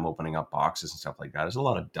in and I'm opening up boxes and stuff like that, there's a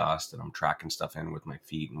lot of dust and I'm tracking stuff in with my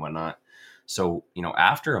feet and whatnot. So,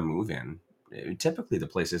 after a move in, typically the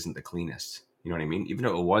place isn't the cleanest. You know what I mean? Even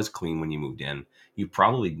though it was clean when you moved in, you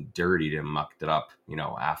probably dirtied and mucked it up,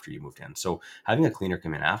 after you moved in. So having a cleaner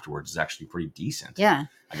come in afterwards is actually pretty decent. Yeah.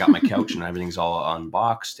 I got my couch and everything's all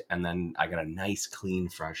unboxed. And then I got a nice, clean,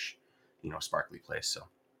 fresh, sparkly place. So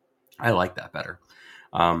I like that better.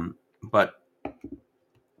 But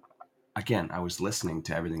again, I was listening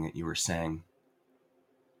to everything that you were saying.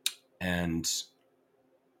 And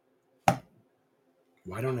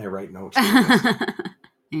why don't I write notes?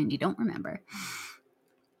 And you don't remember.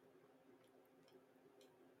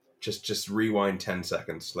 Just rewind 10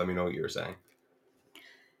 seconds. Let me know what you were saying.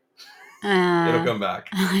 It'll come back.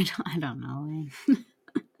 I don't know.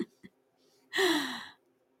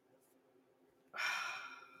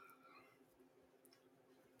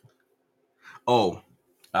 Oh,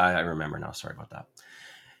 I remember now. Sorry about that.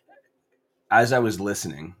 As I was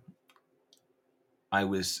listening, I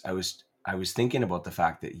was thinking about the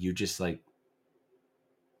fact that you just like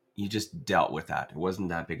you just dealt with that. It wasn't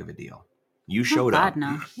that big of a deal. You showed up.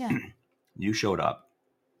 No. Yeah. You showed up,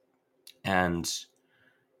 and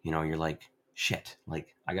you're like, shit.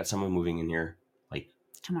 Like, I got someone moving in here like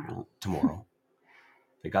tomorrow.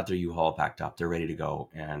 They got their U-Haul packed up. They're ready to go,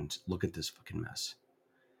 and look at this fucking mess.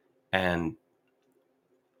 And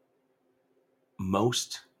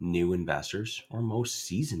most new investors or most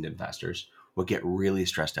seasoned investors will get really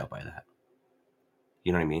stressed out by that.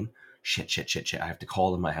 You know what I mean? Shit. I have to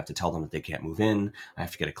call them. I have to tell them that they can't move in. I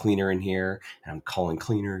have to get a cleaner in here, and I'm calling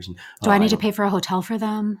cleaners. And do I need to pay for a hotel for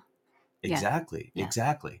them? Exactly.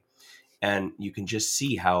 And you can just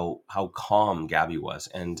see how calm Gabby was.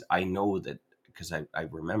 And I know that because I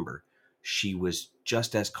remember she was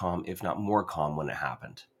just as calm, if not more calm, when it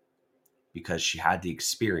happened, because she had the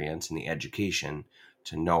experience and the education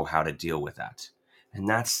to know how to deal with that. And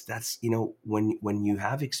that's when you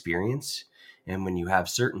have experience and when you have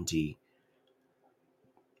certainty,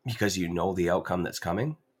 because you know the outcome that's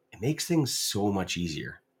coming, it makes things so much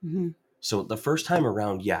easier. Mm-hmm. So the first time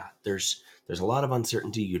around, there's a lot of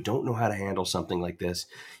uncertainty. You don't know how to handle something like this.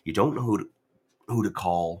 You don't know who to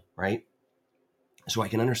call, right? So I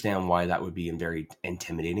can understand why that would be very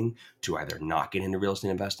intimidating to either not get into real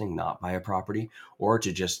estate investing, not buy a property, or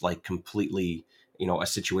to just like completely, a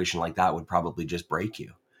situation like that would probably just break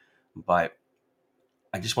you. But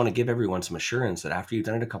I just want to give everyone some assurance that after you've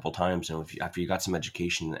done it a couple times, and after you got some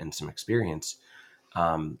education and some experience,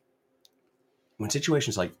 when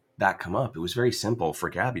situations like that come up, it was very simple for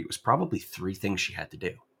Gabby. It was probably 3 things she had to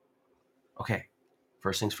do. Okay,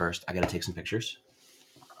 first things first, I got to take some pictures.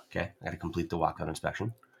 Okay, I got to complete the walkout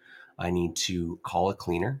inspection. I need to call a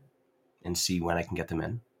cleaner and see when I can get them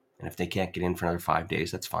in. And if they can't get in for another 5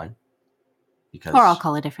 days, that's fine. Or I'll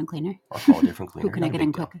call a different cleaner. Who can I get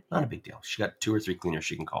in quicker? Not a big deal. She got 2 or 3 cleaners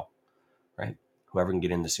she can call, right? Whoever can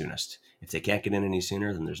get in the soonest. If they can't get in any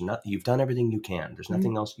sooner, then you've done everything you can. There's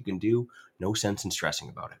nothing else you can do. No sense in stressing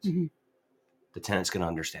about it. Mm-hmm. The tenant's going to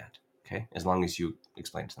understand, okay? As long as you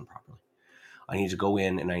explain to them properly. I need to go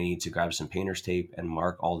in and I need to grab some painter's tape and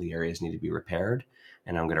mark all the areas need to be repaired.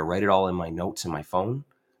 And I'm going to write it all in my notes in my phone.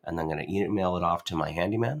 And I'm going to email it off to my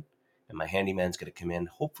handyman. And my handyman's going to come in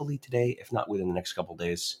hopefully today, if not within the next couple of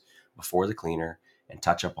days, before the cleaner, and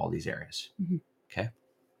touch up all these areas. Mm-hmm. Okay?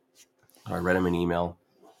 So I read him an email.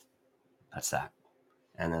 That's that.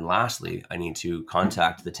 And then lastly, I need to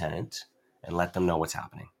contact the tenant and let them know what's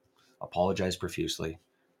happening. Apologize profusely.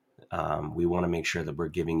 We want to make sure that we're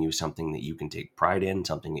giving you something that you can take pride in,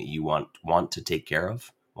 something that you want to take care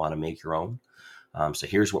of, want to make your own. So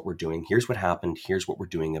here's what we're doing. Here's what happened. Here's what we're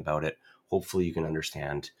doing about it. Hopefully you can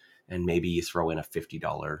understand. And maybe you throw in a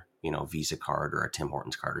 $50, Visa card or a Tim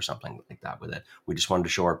Hortons card or something like that with it. We just wanted to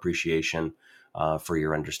show our appreciation for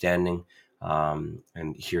your understanding.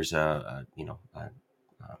 And here's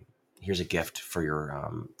here's a gift for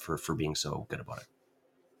your for being so good about it.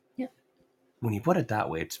 When you put it that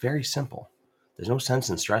way, it's very simple. There's no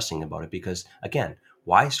sense in stressing about it because, again,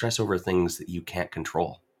 why stress over things that you can't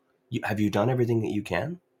control? Have you done everything that you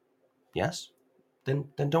can? Yes? Then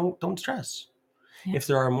don't stress. Yeah. If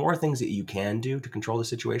there are more things that you can do to control the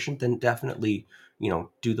situation, then definitely,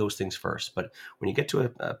 do those things first. But when you get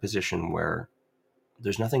to a position where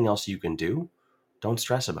there's nothing else you can do, don't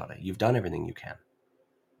stress about it. You've done everything you can.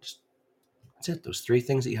 That's it. Those 3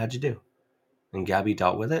 things that you had to do. And Gabby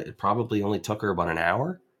dealt with it. It probably only took her about an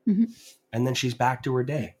hour. Mm-hmm. And then she's back to her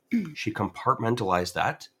day. She compartmentalized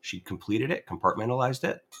that. She completed it, compartmentalized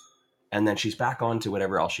it. And then she's back on to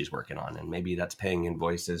whatever else she's working on. And maybe that's paying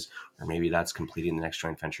invoices, or maybe that's completing the next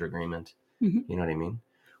joint venture agreement. Mm-hmm. You know what I mean?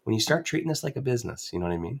 When you start treating this like a business, you know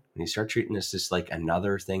what I mean? When you start treating this just like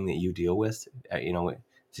another thing that you deal with,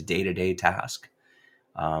 it's a day-to-day task.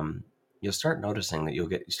 You'll start noticing that you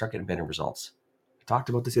start getting better results. I talked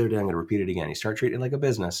about this the other day. I'm going to repeat it again. You start treating it like a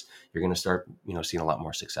business, you're going to start, seeing a lot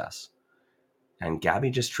more success. And Gabby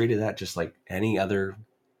just treated that just like any other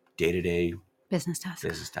day-to-day business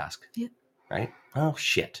task. Yep. Right? Oh,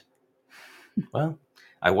 shit. Well,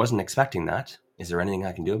 I wasn't expecting that. Is there anything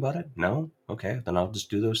I can do about it? No? Okay. Then I'll just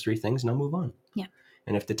do those 3 things and I'll move on. Yeah.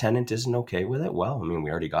 And if the tenant isn't okay with it, well, we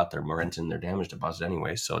already got their rent and their damage deposit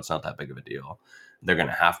anyway, so it's not that big of a deal. They're going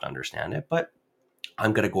to have to understand it, but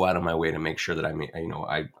I'm going to go out of my way to make sure that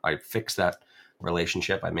I fix that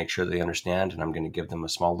relationship. I make sure they understand, and I'm going to give them a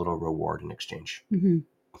small little reward in exchange. Mm-hmm.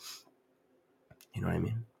 You know what I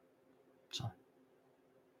mean? So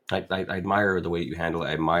I admire the way you handle it.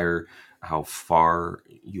 I admire how far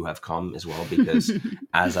you have come as well, because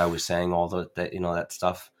as I was saying all that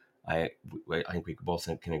stuff, I think we both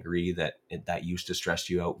can agree that that used to stress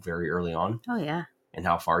you out very early on. Oh yeah. And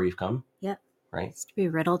how far you've come. Yeah. right? It's to be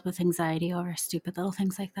riddled with anxiety over stupid little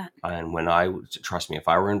things like that. And trust me, if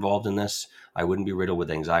I were involved in this, I wouldn't be riddled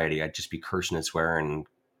with anxiety. I'd just be cursing and swearing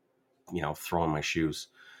and, throwing my shoes.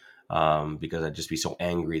 Because I'd just be so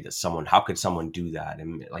angry that how could someone do that?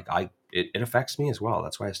 And it affects me as well.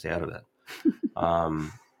 That's why I stay out of it.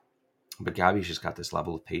 But Gabby's just got this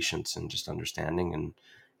level of patience and just understanding,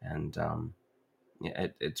 and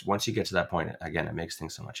it's once you get to that point, again, it makes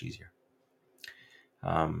things so much easier.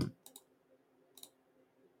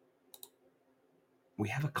 We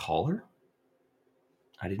have a caller.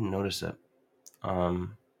 I didn't notice it.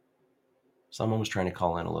 Someone was trying to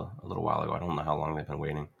call in a little while ago. I don't know how long they've been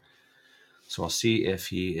waiting. So I'll see if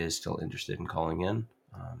he is still interested in calling in.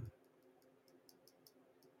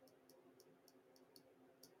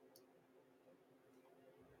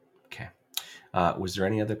 Okay. Was there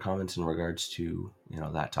any other comments in regards to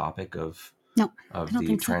that topic of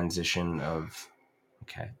the transition of?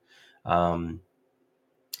 Okay.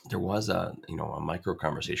 There was a micro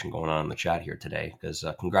conversation going on in the chat here today because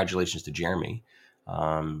congratulations to Jeremy.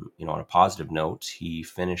 On a positive note, he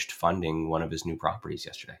finished funding one of his new properties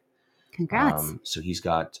yesterday. Congrats. So he's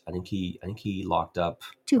got, I think he locked up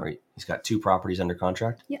 2. He's got 2 properties under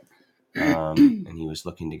contract. Yep. And he was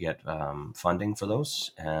looking to get funding for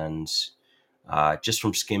those. And just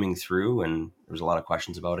from skimming through, and there was a lot of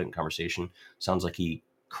questions about it in conversation, sounds like he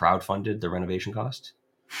crowdfunded the renovation cost,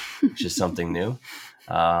 which is something new.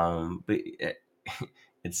 But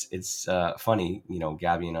it's funny,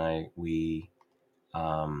 Gabby and I, we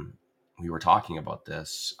were talking about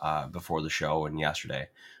this before the show and yesterday,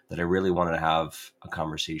 that I really wanted to have a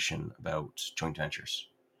conversation about joint ventures.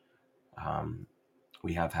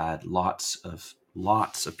 We have had lots of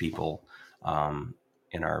people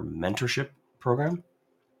in our mentorship program,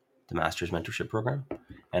 the Master's Mentorship Program,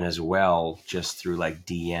 and as well just through like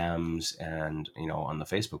DMs and on the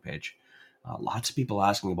Facebook page, lots of people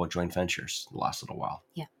asking about joint ventures the last little while.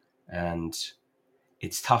 Yeah, and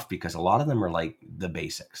it's tough because a lot of them are like the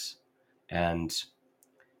basics, and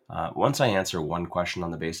once I answer one question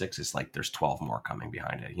on the basics, it's like there's 12 more coming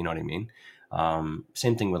behind it. You know what I mean?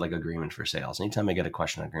 Same thing with like agreement for sales. Anytime I get a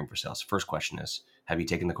question on agreement for sales, the first question is, have you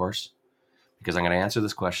taken the course? Because I'm going to answer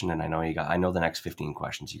this question, and I know the next 15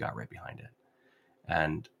 questions you got right behind it.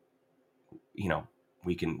 And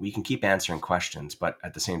we can keep answering questions, but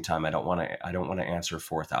at the same time, I don't want to answer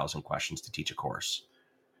 4,000 questions to teach a course.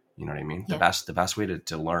 You know what I mean? Yeah. The best way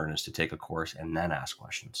to learn is to take a course and then ask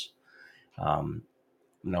questions.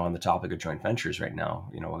 Now, on the topic of joint ventures right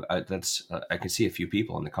now, I can see a few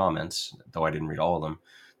people in the comments, though I didn't read all of them.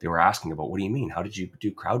 They were asking about, what do you mean? How did you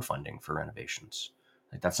do crowdfunding for renovations?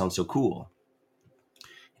 Like, that sounds so cool.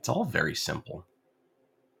 It's all very simple.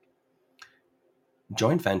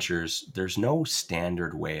 Joint ventures, there's no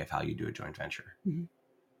standard way of how you do a joint venture,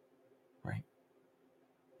 right?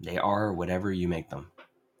 They are whatever you make them.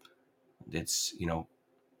 It's,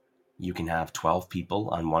 you can have 12 people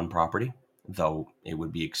on one property, though it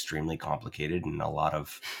would be extremely complicated and a lot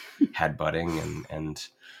of headbutting and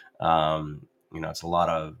it's a lot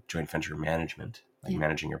of joint venture management, like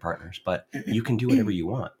managing your partners, but you can do whatever you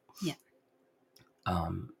want. Yeah.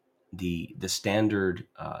 The standard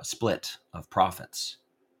split of profits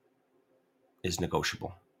is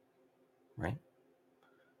negotiable, right?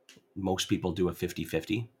 Most people do a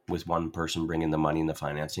 50-50 with one person bringing the money and the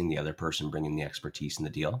financing, the other person bringing the expertise in the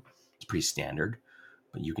deal. It's pretty standard,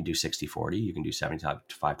 but you can do 60-40, you can do 75-25,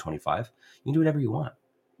 you can do whatever you want.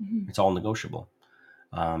 It's all negotiable.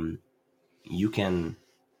 You can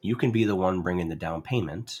be the one bringing the down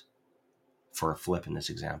payment for a flip in this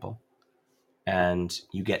example, and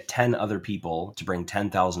you get 10 other people to bring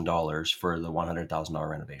 $10,000 for the $100,000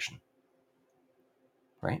 renovation,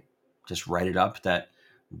 right? Just write it up that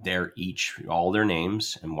they're each, all their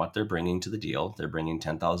names and what they're bringing to the deal. They're bringing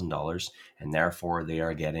 $10,000, and therefore they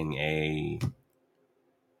are getting a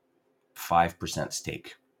 5%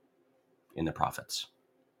 stake in the profits.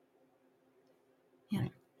 Yeah.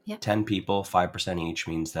 Right? Yep. 10 people, 5% each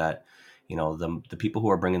means that, the people who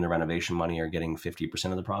are bringing the renovation money are getting 50%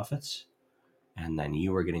 of the profits, and then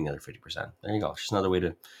you are getting the other 50%. There you go. It's just another way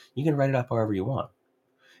you can write it up however you want.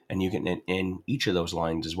 And you can, in each of those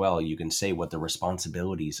lines as well, you can say what the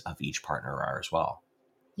responsibilities of each partner are as well.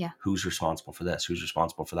 Yeah. Who's responsible for this? Who's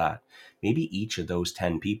responsible for that? Maybe each of those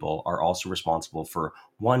 10 people are also responsible for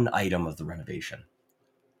one item of the renovation.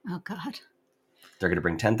 Oh, God. They're going to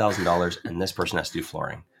bring $10,000, and this person has to do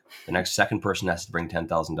flooring. The second person has to bring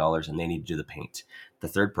 $10,000, and they need to do the paint. The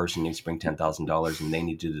third person needs to bring $10,000, and they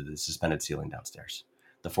need to do the suspended ceiling downstairs.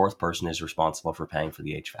 The fourth person is responsible for paying for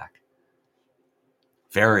the HVAC.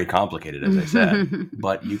 Very complicated, as I said,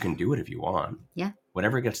 but you can do it if you want. Yeah.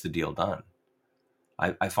 Whatever gets the deal done.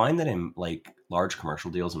 I find that in like large commercial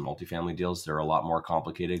deals and multifamily deals, they're a lot more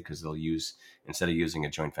complicated because they'll use, instead of using a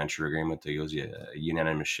joint venture agreement, they use a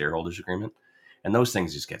unanimous shareholders agreement. And those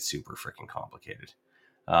things just get super freaking complicated.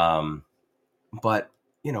 But,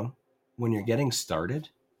 you know, when you're getting started,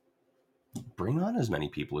 bring on as many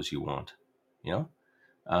people as you want. You know,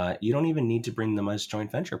 you don't even need to bring them as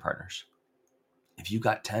joint venture partners. If you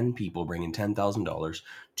got 10 people bringing $10,000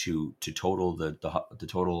 to total the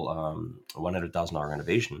total $100,000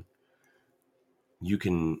 renovation, you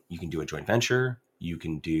can do a joint venture. You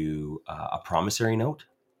can do a promissory note.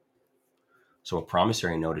 So a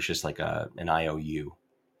promissory note is just like an IOU.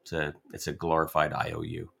 It's a glorified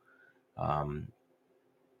IOU.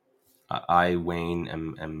 I, Wayne,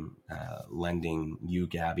 am lending you,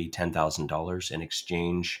 Gabby, $10,000 in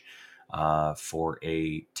exchange for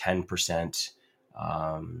a 10%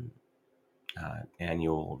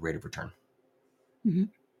 annual rate of return,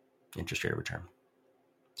 interest rate of return.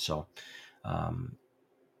 So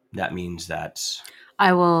that means that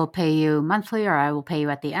I will pay you monthly, or I will pay you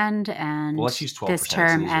at the end, and let's use 12%. this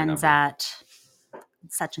term ends at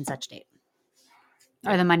such and such date,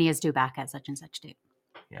 or the money is due back at such and such date.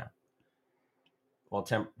 Yeah. Well,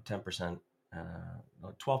 10%,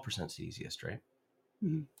 12% is the easiest, right?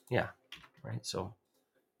 Mm-hmm. Yeah. Right. So,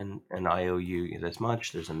 and I owe you this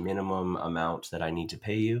much. There's a minimum amount that I need to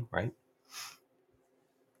pay you, right?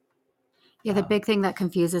 Yeah. The big thing that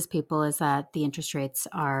confuses people is that the interest rates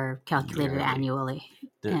are calculated annually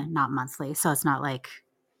and not monthly. So it's not like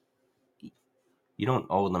you don't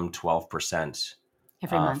owe them 12%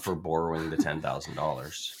 every month for borrowing the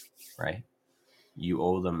 $10,000, right? You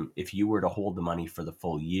owe them, if you were to hold the money for the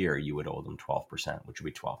full year, you would owe them 12%, which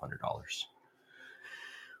would be $1,200.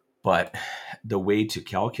 But the way to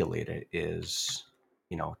calculate it is,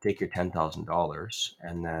 you know, take your $10,000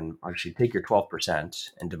 and then actually take your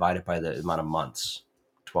 12% and divide it by the amount of months,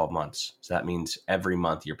 12 months. So that means every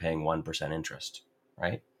month you're paying 1% interest,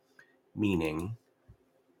 right? Meaning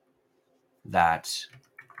that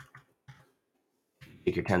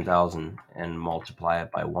take your 10,000 and multiply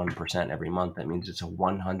it by 1% every month. That means it's a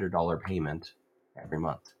 $100 payment every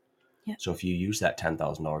month. Yep. So if you use that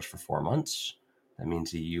 $10,000 for 4 months, that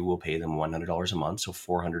means that you will pay them $100 a month, so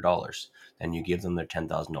 $400. Then you give them their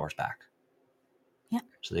 $10,000 back. Yeah.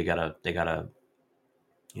 So they got a,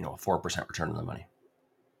 you know, a 4% return on the money,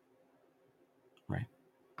 right?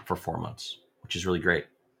 For 4 months, which is really great,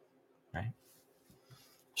 right?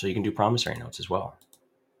 So you can do promissory notes as well.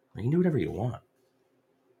 You can do whatever you want.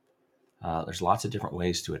 There's lots of different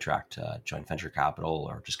ways to attract joint venture capital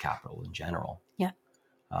or just capital in general. Yeah.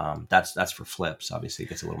 That's for flips. Obviously, it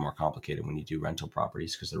gets a little more complicated when you do rental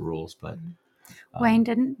properties because of the rules. But Wayne,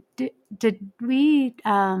 did we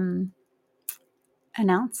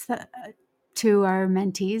announce that to our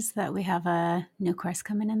mentees that we have a new course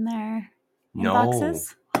coming in their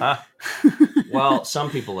inboxes? No. Well, some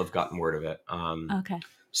people have gotten word of it. Okay.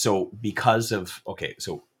 So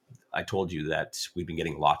so I told you that we've been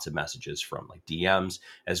getting lots of messages from like DMs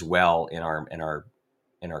as well in our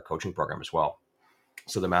coaching program as well.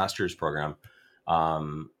 So the master's program, I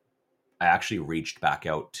actually reached back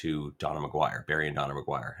out to Barry and Donna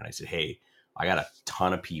McGuire, and I said, hey, I got a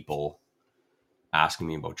ton of people asking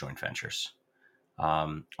me about joint ventures.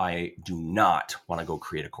 I do not want to go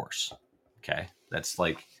create a course. Okay. That's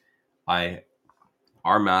like,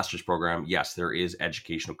 our master's program, yes, there is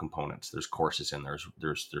educational components. There's courses in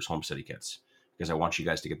there's home study kits, because I want you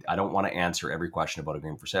guys to I don't want to answer every question about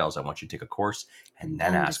agreement for sales. I want you to take a course and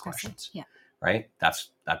then ask questions. Yeah. Right. That's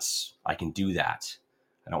I can do that.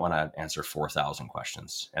 I don't want to answer 4,000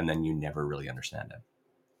 questions and then you never really understand it.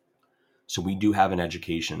 So we do have an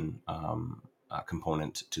education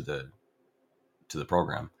component to the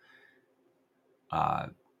program.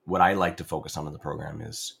 What I like to focus on in the program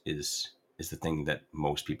is the thing that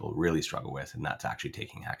most people really struggle with, and that's actually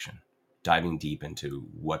taking action, diving deep into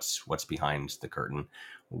what's behind the curtain,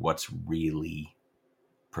 what's really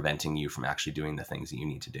preventing you from actually doing the things that you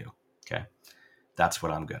need to do. Okay. That's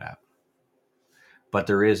what I'm good at. But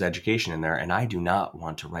there is education in there, and I do not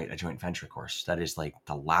want to write a joint venture course. That is like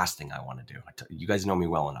the last thing I want to do. You guys know me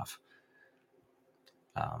well enough.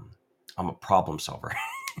 I'm a problem solver.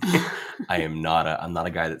 I'm not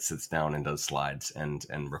a guy that sits down and does slides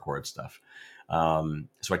and records stuff.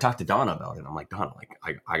 So I talked to Donna about it. I'm like, Donna,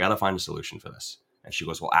 I got to find a solution for this. And she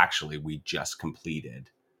goes, well, actually, we just completed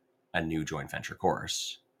a new joint venture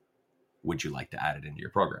course. Would you like to add it into your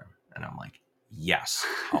program? And I'm like, yes.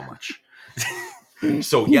 How much?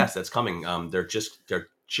 So yes, that's coming. They're just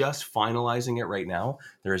finalizing it right now.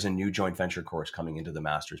 There is a new joint venture course coming into the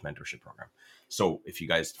master's mentorship program. So if you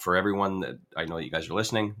guys, for everyone that I know that you guys are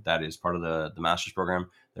listening, that is part of the master's program.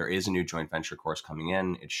 There is a new joint venture course coming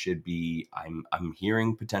in. It should be, I'm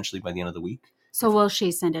hearing potentially by the end of the week. So will she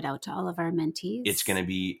send it out to all of our mentees? It's going to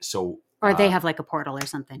be, so. Or they have like a portal or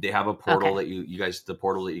something. They have a portal that you guys, the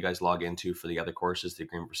portal that you guys log into for the other courses, the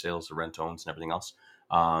agreement for sales, the rent owns and everything else.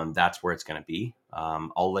 That's where it's going to be.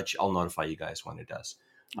 I'll notify you guys when it does.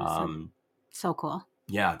 Awesome. So cool.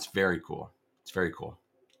 Yeah, it's very cool. It's very cool.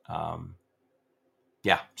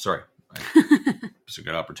 Yeah, sorry. It's a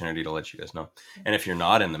good opportunity to let you guys know. And if you're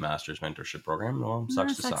not in the master's mentorship program, well,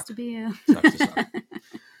 sucks to be you. Sucks to suck.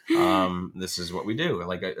 This is what we do.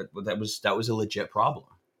 Like that was a legit problem.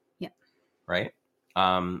 Yeah. Right.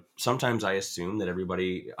 Sometimes I assume that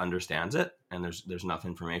everybody understands it and there's enough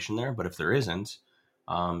information there, but if there isn't,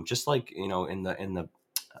 just like, in the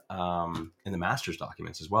master's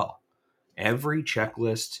documents as well, every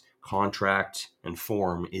checklist, contract, and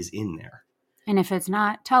form is in there. And if it's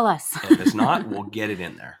not, tell us. And if it's not, we'll get it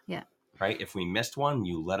in there. Yeah. Right. If we missed one,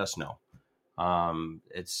 you let us know.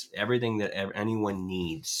 It's everything that anyone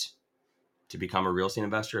needs to become a real estate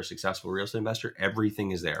investor, a successful real estate investor.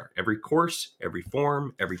 Everything is there. Every course, every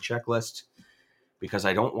form, every checklist, because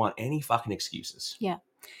I don't want any fucking excuses. Yeah.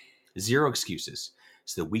 0 excuses,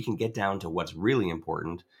 so that we can get down to what's really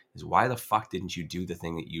important is why the fuck didn't you do the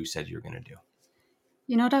thing that you said you were going to do?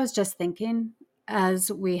 You know what I was just thinking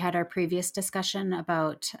as we had our previous discussion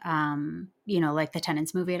about, like the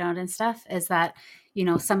Tenants movie out and stuff, is that,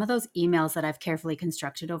 some of those emails that I've carefully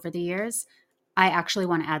constructed over the years, I actually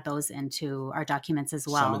want to add those into our documents as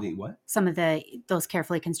well. Some of the what? Some of those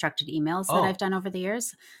carefully constructed emails that I've done over the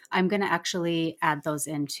years. I'm going to actually add those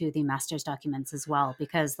into the master's documents as well,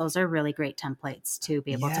 because those are really great templates to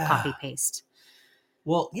be able to copy paste.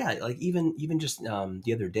 Well, yeah, like even just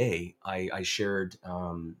the other day, I shared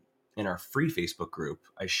in our free Facebook group,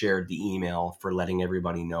 I shared the email for letting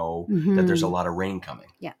everybody know that there's a lot of rain coming.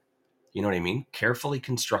 Yeah. You know what I mean? Carefully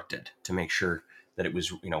constructed to make sure that it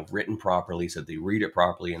was, written properly, so that they read it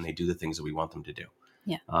properly and they do the things that we want them to do.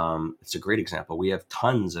 Yeah. It's a great example. We have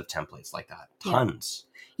tons of templates like that. Tons.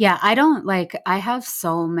 Yeah. I have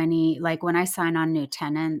so many, like when I sign on new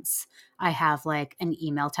tenants, I have like an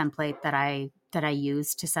email template that I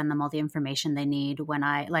use to send them all the information they need. When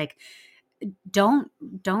I don't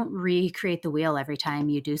recreate the wheel every time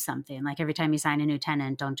you do something. Like every time you sign a new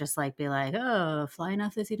tenant, don't just like be like, oh, flying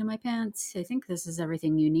off the seat of my pants, I think this is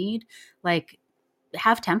everything you need. Like,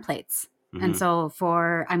 have templates. Mm-hmm. And so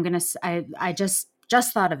I just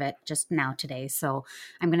thought of it just now today. So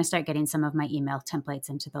I'm going to start getting some of my email templates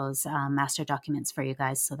into those master documents for you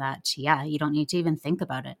guys, so that, you don't need to even think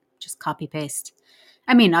about it. Just copy paste.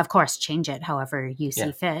 I mean, of course, change it however you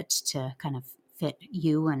see fit to kind of fit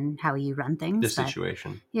you and how you run things. This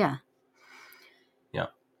situation. Yeah. Yeah.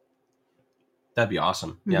 That'd be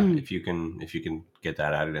awesome. Mm-hmm. Yeah. If you can get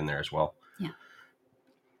that added in there as well. Yeah.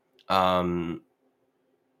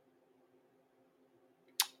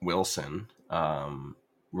 Wilson,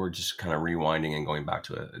 we're just kind of rewinding and going back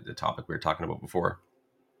to the topic we were talking about before.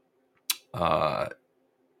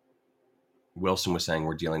 Wilson was saying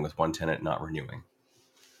we're dealing with one tenant not renewing.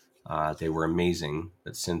 They were amazing,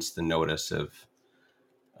 but since the notice of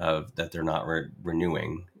that they're not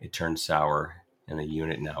renewing, it turned sour, and the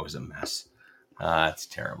unit now is a mess. It's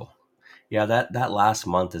terrible. Yeah, that last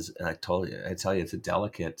month is, I tell you, it's a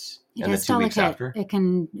delicate. It and is the 2 weeks delicate. after, It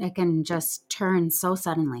can just turn so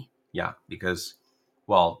suddenly. Yeah, because,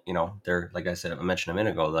 well, they're, like I said, I mentioned a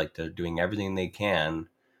minute ago, like they're doing everything they can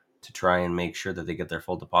to try and make sure that they get their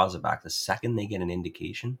full deposit back. The second they get an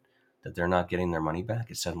indication that they're not getting their money back,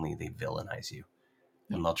 it's suddenly they villainize you,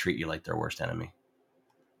 and they'll treat you like their worst enemy.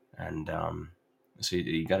 And so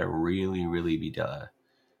you got to really, really be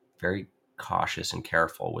very cautious and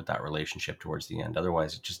careful with that relationship towards the end.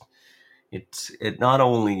 Otherwise, it not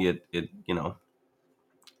only it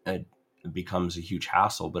becomes a huge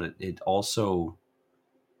hassle, but it also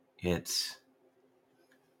it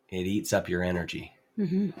eats up your energy.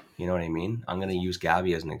 Mm-hmm. You know what I mean? I'm going to use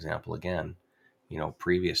Gabby as an example again.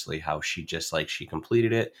 Previously, how she just she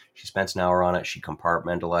completed it. She spent an hour on it. She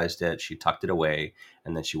compartmentalized it. She tucked it away.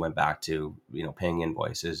 And then she went back to, paying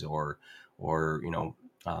invoices or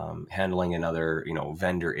handling another,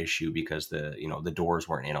 vendor issue because the doors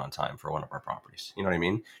weren't in on time for one of our properties. You know what I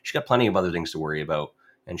mean? She got plenty of other things to worry about.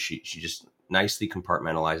 And she just nicely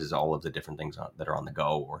compartmentalizes all of the different things that are on the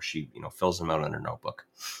go, or she, fills them out in her notebook.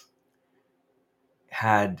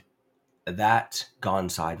 Had that gone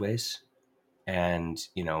sideways, and,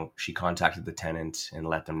 she contacted the tenant and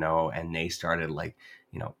let them know, and they started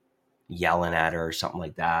yelling at her or something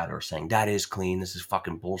like that, or saying, that is clean, this is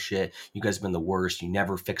fucking bullshit, you guys have been the worst, you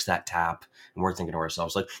never fix that tap. And we're thinking to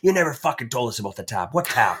ourselves, like, you never fucking told us about the tap. What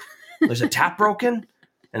tap? There's a tap broken?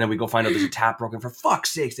 And then we go find out there's a tap broken. For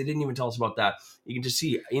fuck's sakes, they didn't even tell us about that. You can just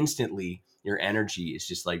see instantly your energy is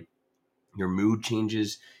just like, your mood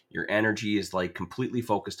changes, your energy is like completely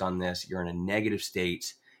focused on this, you're in a negative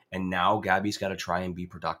state. And now Gabby's got to try and be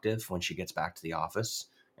productive when she gets back to the office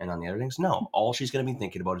and on the other things. No, all she's going to be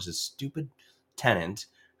thinking about is this stupid tenant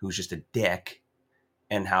who's just a dick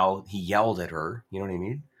and how he yelled at her. You know what I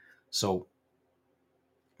mean? So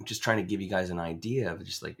I'm just trying to give you guys an idea of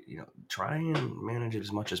just like, try and manage it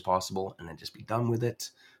as much as possible and then just be done with it.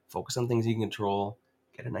 Focus on things you can control,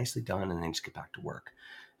 get it nicely done, and then just get back to work.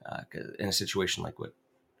 In a situation like what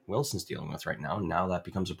Wilson's dealing with right now that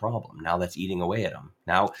becomes a problem. Now that's eating away at him.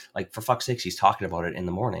 Now, like, for fuck's sakes, he's talking about it in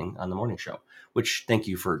the morning on the morning show, which thank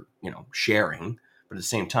you for, sharing. But at the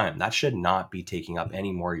same time, that should not be taking up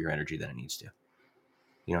any more of your energy than it needs to.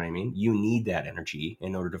 You know what I mean? You need that energy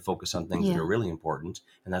in order to focus on things that are really important,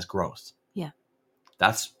 and that's growth. Yeah.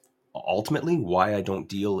 That's ultimately why I don't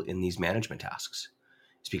deal in these management tasks.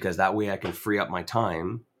 It's because that way I can free up my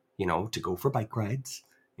time, to go for bike rides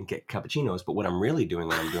and get cappuccinos. But what I'm really doing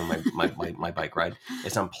when I'm doing my bike ride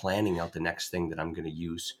is I'm planning out the next thing that I'm going to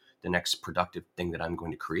use, the next productive thing that I'm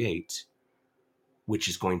going to create, which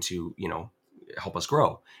is going to, help us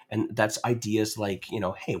grow. And that's ideas like,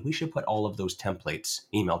 hey, we should put all of those templates,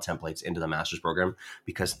 email templates, into the master's program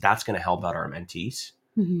because that's going to help out our mentees,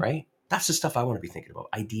 right? That's the stuff I want to be thinking about.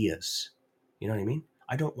 Ideas. You know what I mean?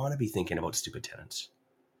 I don't want to be thinking about stupid tenants.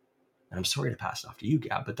 And I'm sorry to pass it off to you,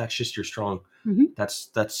 Gab, but that's just your strong, that's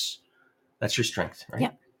your strength, right?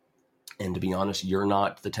 Yeah. And to be honest, you're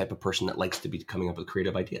not the type of person that likes to be coming up with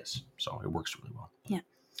creative ideas. So it works really well. Yeah.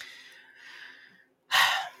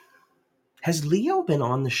 Has Leo been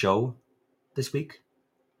on the show this week?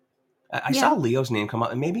 I saw Leo's name come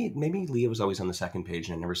up, and maybe Leo was always on the second page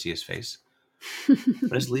and I never see his face.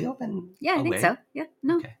 But has Leo been Yeah, I away? think so. Yeah.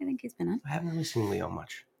 No, Okay. I think he's been on. I haven't really seen Leo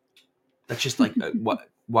much. That's just like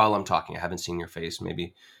while I'm talking, I haven't seen your face.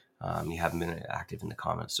 Maybe you haven't been active in the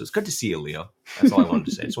comments. So it's good to see you, Leo. That's all I wanted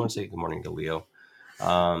to say. I just want to say good morning to Leo.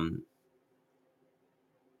 I'm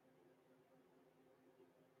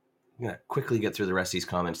going to quickly get through the rest of these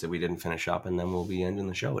comments that we didn't finish up, and then we'll be ending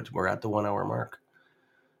the show. We're at the 1 hour mark.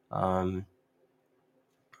 What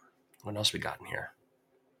else we got in here?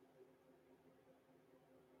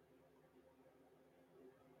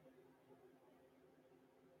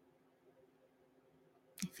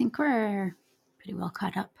 I think we're pretty well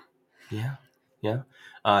caught up. Yeah.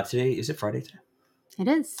 Today, is it Friday today? It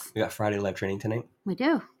is. We got Friday live training tonight. We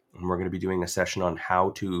do. And we're going to be doing a session on how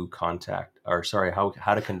to conduct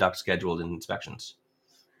scheduled inspections.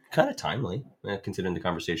 Kind of timely, considering the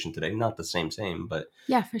conversation today. Not the same, but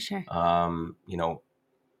yeah, for sure.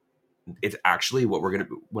 It's actually what we're going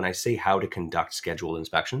to, when I say how to conduct scheduled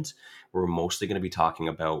inspections, we're mostly going to be talking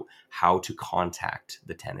about how to contact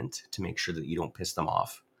the tenant to make sure that you don't piss them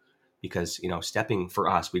off. Because, stepping for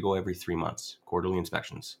us, we go every 3 months, quarterly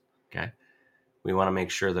inspections. Okay. We want to make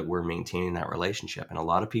sure that we're maintaining that relationship. And a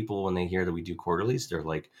lot of people, when they hear that we do quarterlies, they're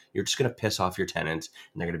like, you're just going to piss off your tenants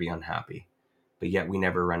and they're going to be unhappy. But yet we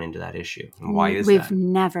never run into that issue. And why is that? We've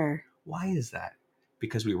never. Why is that?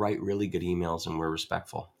 Because we write really good emails and we're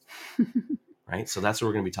respectful. Right? So that's what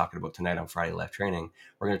we're going to be talking about tonight on Friday Live Training.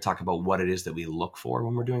 We're going to talk about what it is that we look for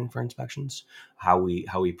when we're doing for inspections, how we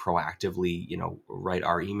proactively, write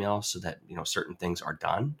our emails so that, certain things are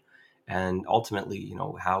done. And ultimately,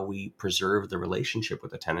 how we preserve the relationship with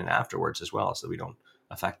the tenant afterwards as well, so we don't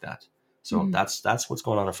affect that. So that's what's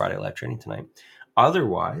going on Friday Live Training tonight.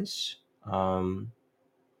 Otherwise, we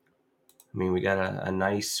got a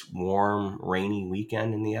nice, warm, rainy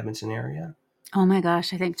weekend in the Edmonton area. Oh my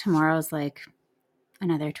gosh, I think tomorrow's like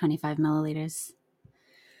another 25 milliliters.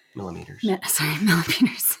 Millimeters.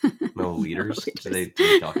 Millimeters. Milliliters. So they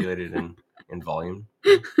calculate it in volume.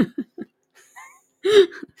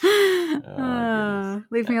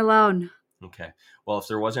 Leave me alone. Okay. Well, if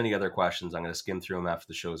there was any other questions, I'm going to skim through them after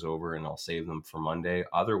the show's over and I'll save them for Monday.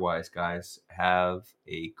 Otherwise, guys, have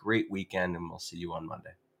a great weekend and we'll see you on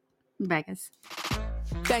Monday. Bye, guys.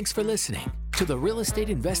 Thanks for listening to the Real Estate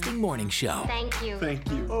Investing Morning Show. Thank you.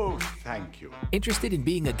 Thank you. Oh, thank you. Interested in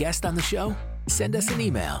being a guest on the show? Send us an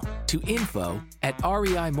email to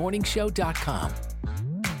info@reimorningshow.com.